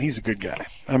second, he's a good guy.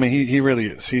 He really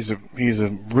is. He's a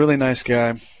really nice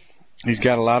guy. He's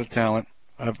got a lot of talent.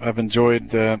 I've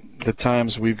enjoyed the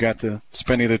times we've got to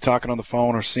spend either talking on the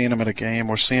phone or seeing him at a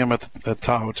game or seeing him at the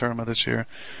Tahoe tournament this year.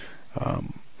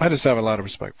 I just have a lot of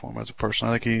respect for him as a person.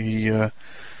 I think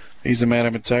he's a man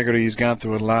of integrity. He's gone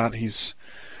through a lot. He's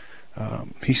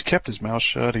kept his mouth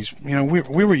shut. We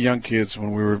were young kids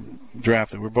when we were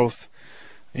drafted. We're both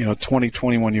 20,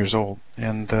 21 years old,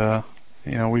 and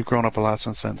we've grown up a lot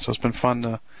since then. So it's been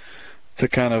fun to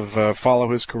kind of follow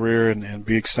his career and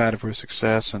be excited for his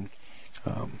success. And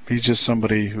he's just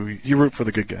somebody who you root for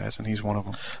the good guys, and he's one of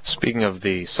them. Speaking of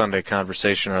the Sunday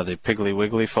conversation, are the Piggly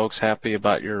Wiggly folks happy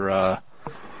about your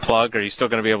plug? Are you still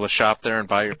going to be able to shop there and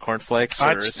buy your cornflakes,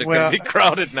 or is it going to be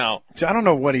crowded now? I don't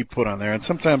know what he put on there, and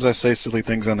sometimes I say silly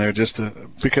things on there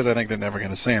because I think they're never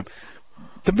going to say them.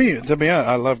 To be honest,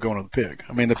 I love going to the Pig.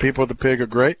 The people at the Pig are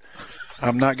great.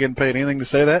 I'm not getting paid anything to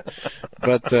say that,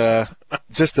 but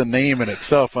just the name in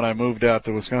itself. When I moved out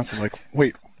to Wisconsin, like,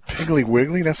 wait, Piggly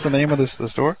Wiggly? That's the name of the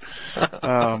store.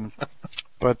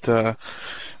 But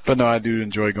no, I do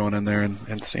enjoy going in there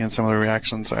and seeing some of the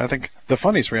reactions. I think the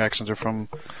funniest reactions are from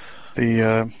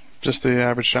just the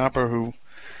average shopper who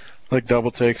like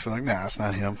double takes. We're like, nah, it's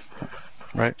not him,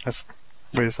 right?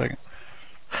 Wait a second.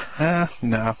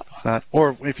 No, it's not.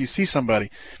 Or if you see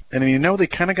somebody, and they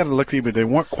kind of got to look at you, but they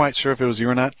weren't quite sure if it was you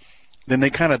or not, then they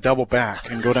kind of double back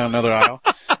and go down another aisle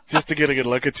just to get a good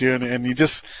look at you. And you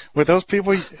just, with those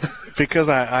people, because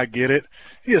I get it,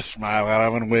 you just smile at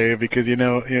them and wave because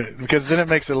because then it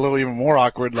makes it a little even more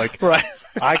awkward. Like, right.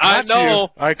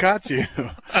 I caught you.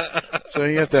 So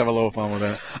you have to have a little fun with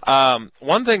that.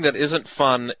 One thing that isn't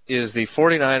fun is the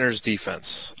 49ers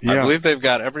defense. Yeah. I believe they've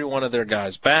got every one of their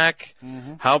guys back.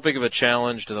 Mm-hmm. How big of a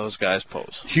challenge do those guys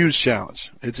pose? Huge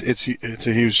challenge. It's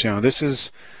a huge challenge. This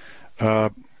is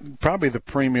probably the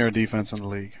premier defense in the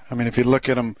league. If you look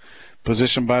at them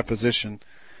position by position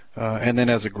and then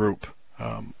as a group,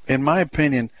 in my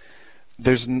opinion,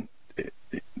 there's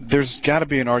got to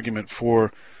be an argument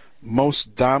for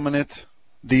most dominant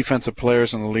defensive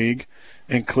players in the league,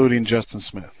 including Justin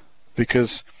Smith,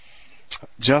 because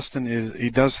Justin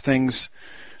he does things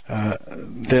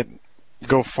that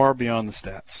go far beyond the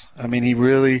stats. I mean, he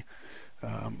really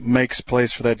makes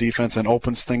plays for that defense and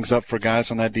opens things up for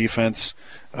guys on that defense,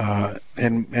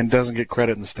 and doesn't get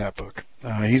credit in the stat book.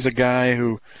 He's a guy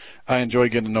who I enjoy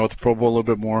getting to know at the Pro Bowl a little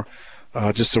bit more.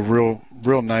 Just a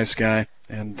real nice guy,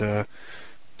 and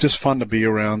just fun to be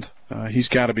around. He's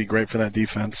got to be great for that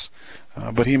defense,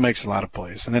 but he makes a lot of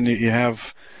plays. And then you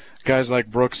have guys like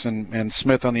Brooks and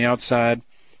Smith on the outside,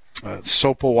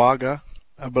 Sopoaga,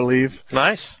 I believe.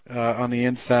 Nice. On the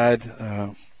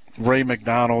inside, Ray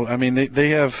McDonald. I mean, they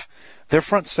have their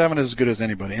front seven is as good as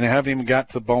anybody, and they haven't even got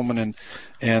to Bowman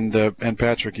and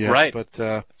Patrick yet. Right. But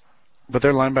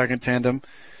their linebacking tandem,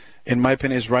 in my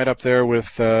opinion, is right up there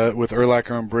with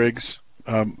Urlacher and Briggs.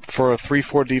 For a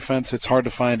 3-4 defense, it's hard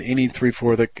to find any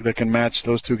 3-4 that can match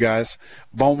those two guys.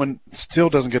 Bowman still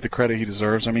doesn't get the credit he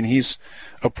deserves. I mean, he's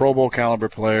a Pro Bowl caliber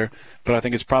player, but I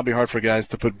think it's probably hard for guys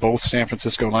to put both San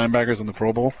Francisco linebackers in the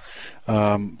Pro Bowl.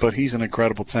 But he's an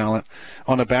incredible talent.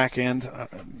 On the back end,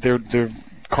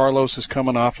 Carlos is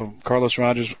coming off of Carlos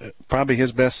Rodgers, probably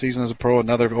his best season as a pro,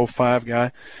 another 05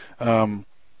 guy.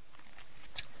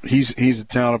 He's a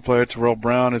talented player. Terrell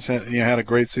Brown had a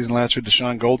great season last year.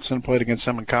 Deshaun Goldson played against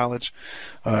him in college.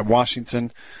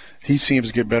 Washington, he seems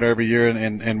to get better every year.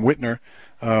 And Whitner,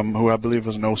 who I believe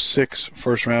was an 06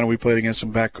 first round, we played against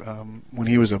him back when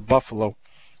he was at Buffalo.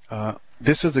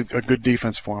 This is a good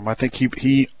defense for him. I think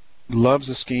he loves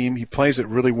the scheme. He plays it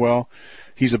really well.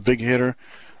 He's a big hitter.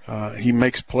 He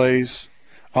makes plays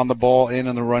on the ball and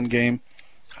in the run game.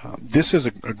 This is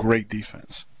a great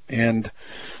defense. And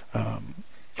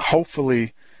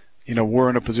hopefully, we're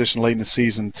in a position late in the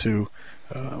season to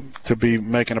be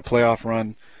making a playoff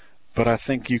run. But I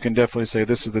think you can definitely say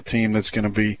this is the team that's going to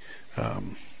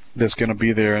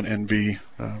be there and be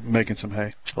making some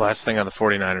hay. Last thing on the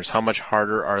 49ers, how much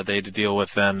harder are they to deal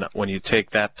with then when you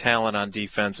take that talent on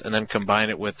defense and then combine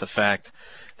it with the fact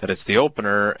that it's the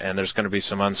opener and there's going to be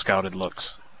some unscouted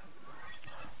looks?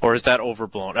 Or is that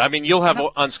overblown? I mean, you'll have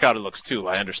unscouted looks too,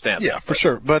 I understand. Yeah, for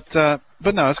sure. But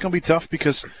no, it's going to be tough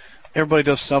because everybody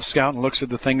does self-scout and looks at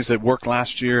the things that worked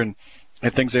last year and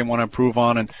things they want to improve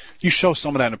on. And you show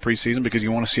some of that in the preseason because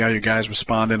you want to see how your guys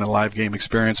respond in a live game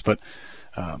experience. But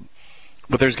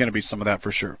there's going to be some of that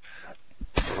for sure.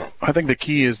 I think the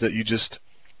key is that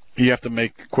you have to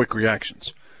make quick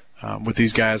reactions with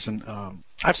these guys. And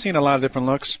I've seen a lot of different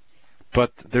looks,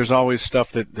 but there's always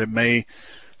stuff that may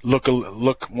look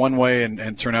one way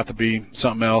and turn out to be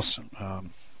something else.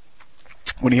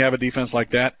 When you have a defense like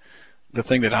that, the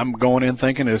thing that I'm going in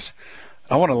thinking is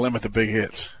I want to limit the big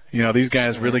hits. These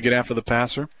guys really get after the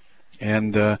passer,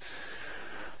 and they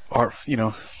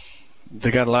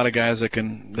got a lot of guys that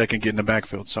can get in the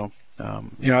backfield. So,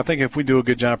 I think if we do a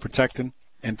good job protecting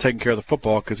and taking care of the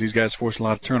football, because these guys force a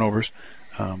lot of turnovers,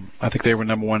 I think they were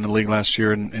number one in the league last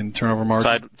year in turnover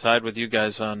margin. Tied with you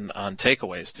guys on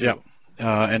takeaways too. Yeah.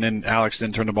 And then Alex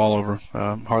didn't turn the ball over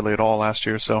hardly at all last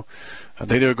year. So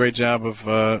they do a great job of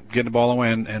getting the ball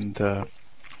away and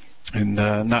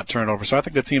not turn it over. So I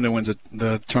think the team that wins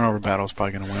the turnover battle is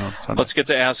probably going to win on Sunday. Let's get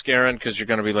to Ask Aaron because you're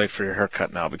going to be late for your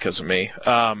haircut now because of me.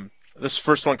 This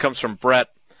first one comes from Brett.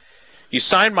 You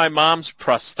signed my mom's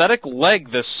prosthetic leg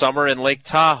this summer in Lake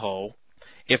Tahoe.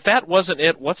 If that wasn't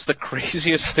it, what's the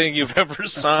craziest thing you've ever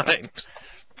signed?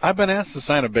 I've been asked to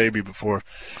sign a baby before,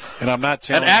 and I'm not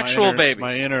telling an actual baby,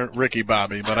 my inner Ricky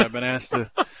Bobby, but I've been asked to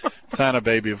sign a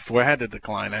baby before. I had to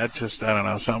decline. I don't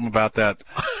know, something about that.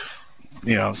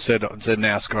 Said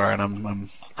NASCAR, and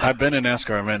I've been in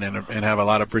NASCAR event and have a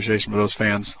lot of appreciation for those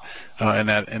fans in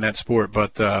that sport,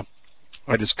 but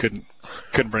I just couldn't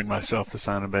bring myself to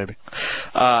sign a baby.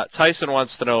 Tyson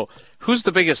wants to know who's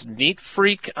the biggest neat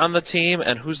freak on the team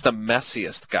and who's the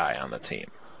messiest guy on the team.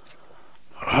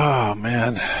 Oh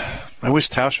man, I wish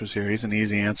Tausch was here. He's an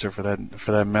easy answer for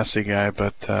that messy guy.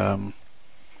 But are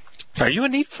you a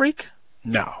neat freak?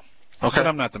 No. Okay. But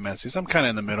I'm not the messiest. I'm kind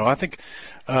of in the middle. I think,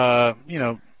 our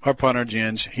punter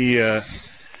Ginge,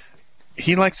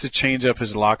 he likes to change up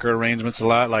his locker arrangements a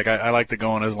lot. Like I like to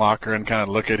go in his locker and kind of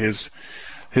look at his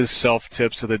self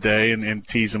tips of the day and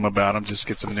tease him about them, just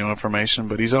get some new information.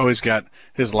 But he's always got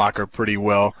his locker pretty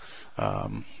well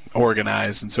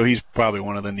organized, and so he's probably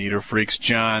one of the neater freaks.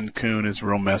 John Kuhn is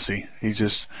real messy. He's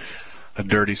just a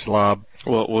dirty slob.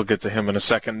 We'll get to him in a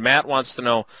second. Matt wants to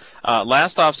know,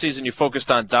 last offseason you focused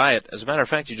on diet. As a matter of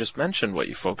fact, you just mentioned what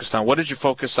you focused on. What did you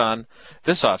focus on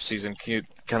this offseason? Can you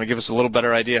kind of give us a little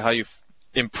better idea how you've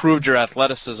improved your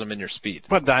athleticism and your speed?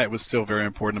 But diet was still very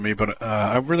important to me, but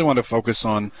I really wanted to focus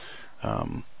on,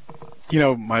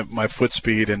 my foot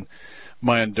speed and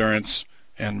my endurance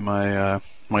and my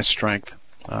strength.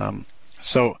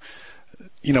 So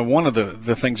one of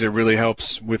the things that really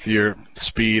helps with your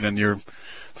speed and your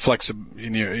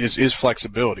is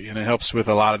flexibility, and it helps with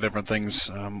a lot of different things,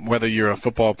 whether you're a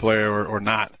football player or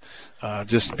not.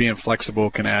 Just being flexible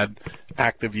can add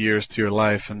active years to your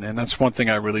life, and that's one thing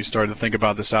I really started to think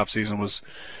about this offseason was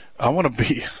I want to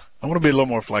be a little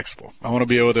more flexible. I want to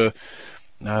be able to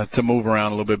move around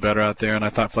a little bit better out there, and I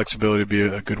thought flexibility would be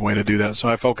a good way to do that. So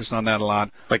I focused on that a lot.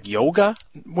 Like yoga?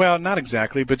 Well, not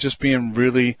exactly, but just being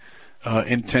really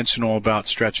intentional about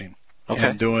stretching. Okay.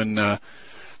 And doing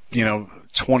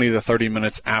 20 to 30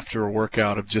 minutes after a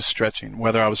workout of just stretching,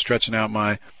 whether I was stretching out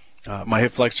my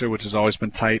hip flexor, which has always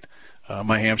been tight,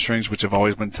 my hamstrings, which have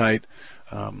always been tight,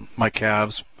 my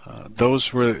calves.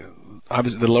 Those were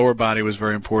the lower body was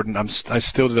very important. I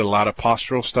still did a lot of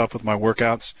postural stuff with my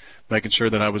workouts, making sure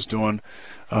that I was doing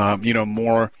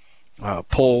more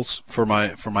pulls for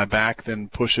my back than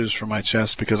pushes for my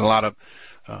chest, because a lot of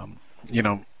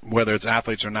whether it's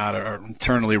athletes or not, are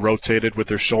internally rotated with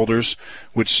their shoulders,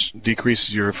 which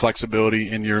decreases your flexibility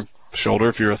in your shoulder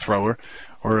if you're a thrower.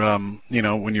 Or,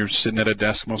 when you're sitting at a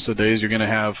desk most of the days, you're going to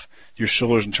have your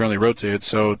shoulders internally rotated.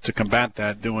 So to combat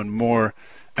that, doing more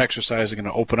exercise is going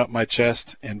to open up my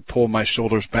chest and pull my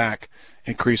shoulders back,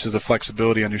 increases the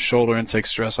flexibility on your shoulder and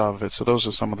takes stress off of it. So those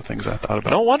are some of the things I thought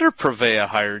about. No wonder Prevea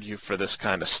hired you for this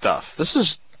kind of stuff. This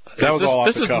is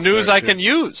news I can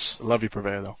use. Love you,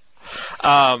 Prevea, though.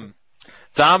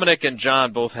 Dominic and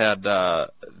John both had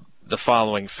the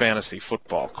following fantasy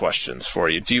football questions for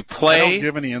you. Do you play? I don't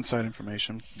give any inside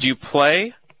information. Do you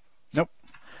play? Nope.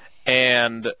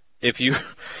 And if you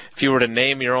were to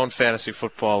name your own fantasy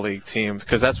football league team,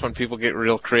 because that's when people get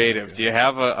real creative, do you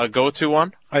have a go-to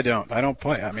one? I don't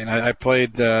play. I mean, I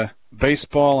played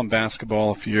baseball and basketball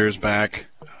a few years back.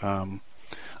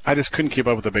 I just couldn't keep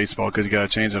up with the baseball because you got to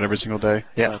change it every single day.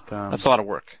 Yeah, that's a lot of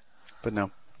work. But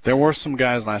no. There were some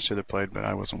guys last year that played, but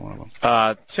I wasn't one of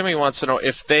them. Timmy wants to know,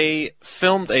 if they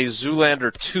filmed a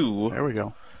Zoolander 2, there we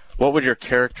go. What would your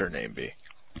character name be?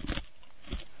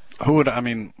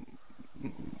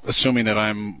 Assuming that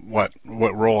I'm what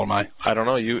role am I? I don't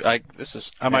know.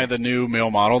 Am I the new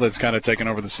male model that's kind of taking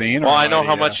over the scene? Well, I know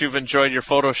how much you've enjoyed your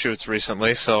photo shoots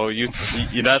recently, so you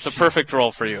that's a perfect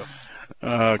role for you.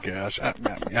 Oh gosh, I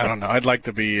don't know. I'd like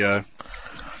to be,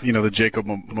 the Jacob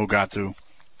Mugatu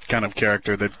kind of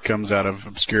character that comes out of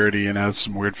obscurity and has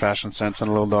some weird fashion sense and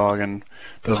a little dog and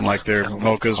doesn't like their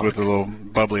mochas with a little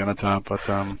bubbly on the top. But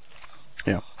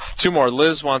yeah. Two more.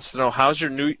 Liz wants to know, how's your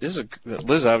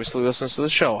Liz obviously listens to the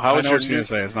show. I know what you're going to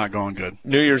say. It's not going good.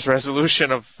 New Year's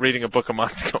resolution of reading a book a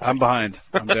month? I'm behind.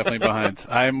 I'm definitely behind.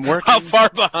 I'm working. How far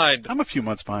behind? I'm a few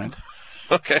months behind.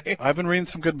 Okay. I've been reading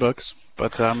some good books,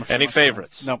 but any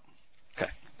favorites? Nope.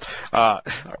 Okay.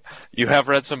 You have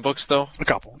read some books though? A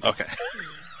couple. Okay.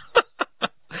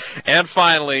 And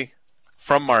finally,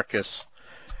 from Marcus,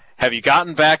 have you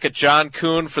gotten back at John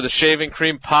Kuhn for the shaving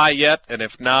cream pie yet? And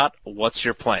if not, what's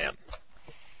your plan?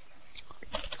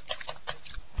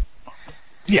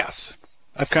 Yes.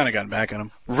 I've kind of gotten back at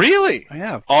him. Really? I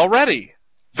have. Already?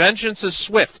 Vengeance is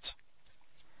swift.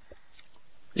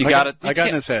 I got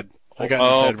in his head. I got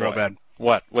in his head real bad.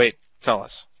 What? Wait, tell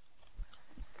us.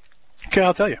 Okay,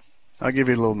 I'll tell you. I'll give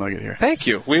you a little nugget here. Thank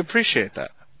you. We appreciate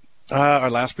that. Our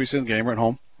last preseason game, we're at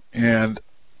home, and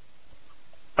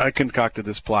I concocted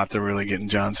this plot to really get in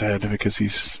John's head because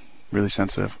he's really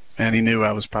sensitive, and he knew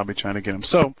I was probably trying to get him.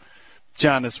 So,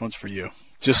 John, this one's for you,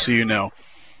 just so you know.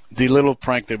 The little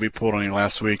prank that we pulled on you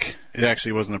last week, it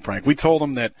actually wasn't a prank. We told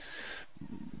him that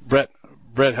Brett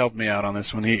helped me out on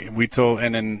this one.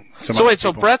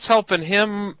 So Brett's helping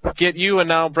him get you, and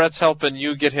now Brett's helping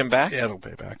you get him back? Yeah, they'll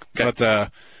pay back. Okay.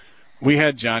 But we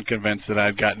had John convinced that I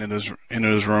had gotten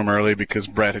into his room early because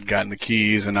Brett had gotten the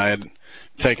keys, and I had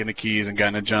taken the keys and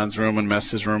gotten into John's room and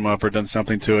messed his room up or done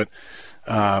something to it.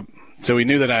 So he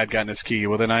knew that I had gotten his key.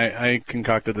 Well, then I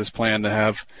concocted this plan to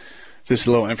have this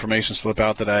little information slip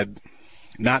out that I'd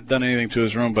not done anything to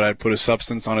his room, but I'd put a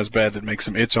substance on his bed that makes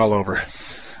him itch all over.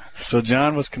 So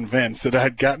John was convinced that I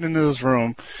had gotten into his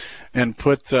room and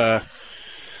put the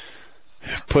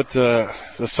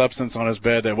substance on his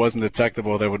bed that wasn't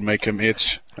detectable that would make him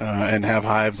itch and have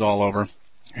hives all over,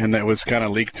 and that was kind of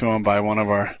leaked to him by one of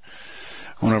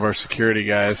our security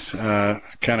guys,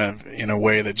 kind of in a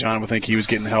way that John would think he was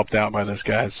getting helped out by this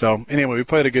guy. So anyway, we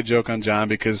played a good joke on John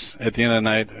because at the end of the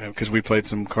night, because we played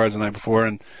some cards the night before,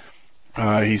 and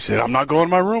he said, I'm not going to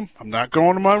my room. I'm not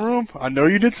going to my room. I know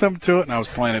you did something to it. And I was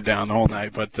playing it down the whole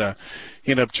night. But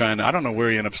he ended up trying to – I don't know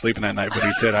where he ended up sleeping that night. But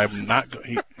he said,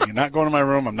 you're not going to my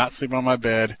room. I'm not sleeping on my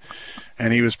bed.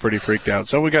 and he was pretty freaked out.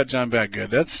 So we got John back good.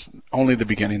 That's only the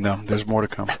beginning, though. There's more to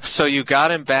come. So you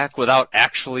got him back without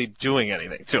actually doing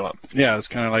anything to him. Yeah, it's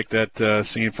kind of like that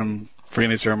scene from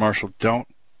Free Sarah Marshall. Don't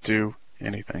do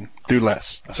anything. Do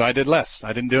less. So I did less.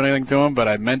 I didn't do anything to him, but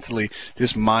I mentally,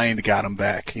 just mind got him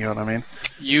back. You know what I mean?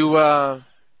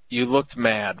 You looked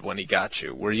mad when he got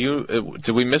you. Were you?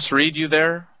 Did we misread you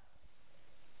there?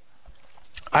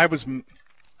 I was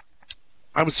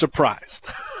surprised.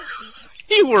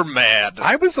 You were mad.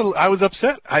 I was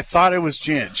upset. I thought it was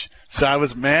Ginge. So I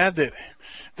was mad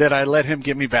that I let him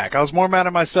get me back. I was more mad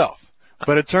at myself.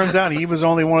 But it turns out he was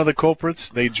only one of the culprits.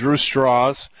 They drew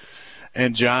straws,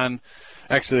 and John,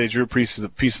 actually they drew pieces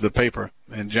of paper,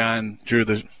 and John drew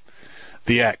the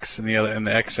X, and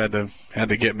the X had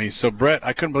to get me. So Brett,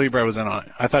 I couldn't believe Brett was in on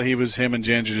it. I thought him and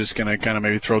Ginge were just gonna kind of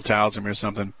maybe throw towels at me or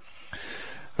something.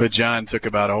 But John took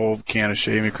about a whole can of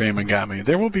shaving cream and got me.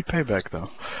 There will be payback, though.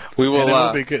 We will. And it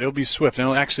will be good. It'll be swift, and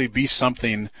it'll actually be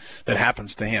something that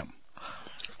happens to him.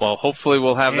 Well, hopefully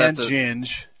we'll have and that.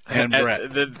 Ginge and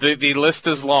Brett. The list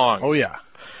is long. Oh yeah.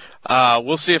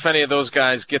 We'll see if any of those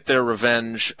guys get their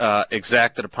revenge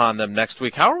exacted upon them next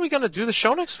week. How are we going to do the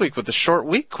show next week with the short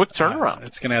week? Quick turnaround.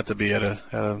 It's going to have to be at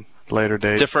a later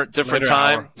date. Different later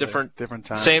time. Hour. Different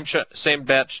time. Same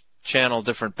bat channel,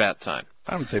 different bat time.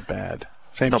 I wouldn't say bad.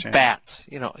 Same channel. Bat.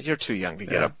 You're too young to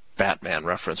get a Batman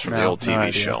reference from the old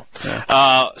TV show.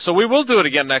 Yeah. So we will do it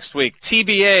again next week.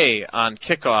 TBA on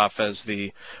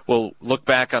kickoff we'll look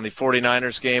back on the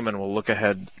 49ers game and we'll look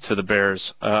ahead to the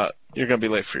Bears. You're going to be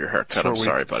late for your haircut. I'm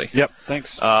sorry, buddy. Yep,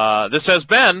 thanks. This has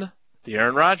been the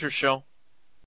Aaron Rodgers Show.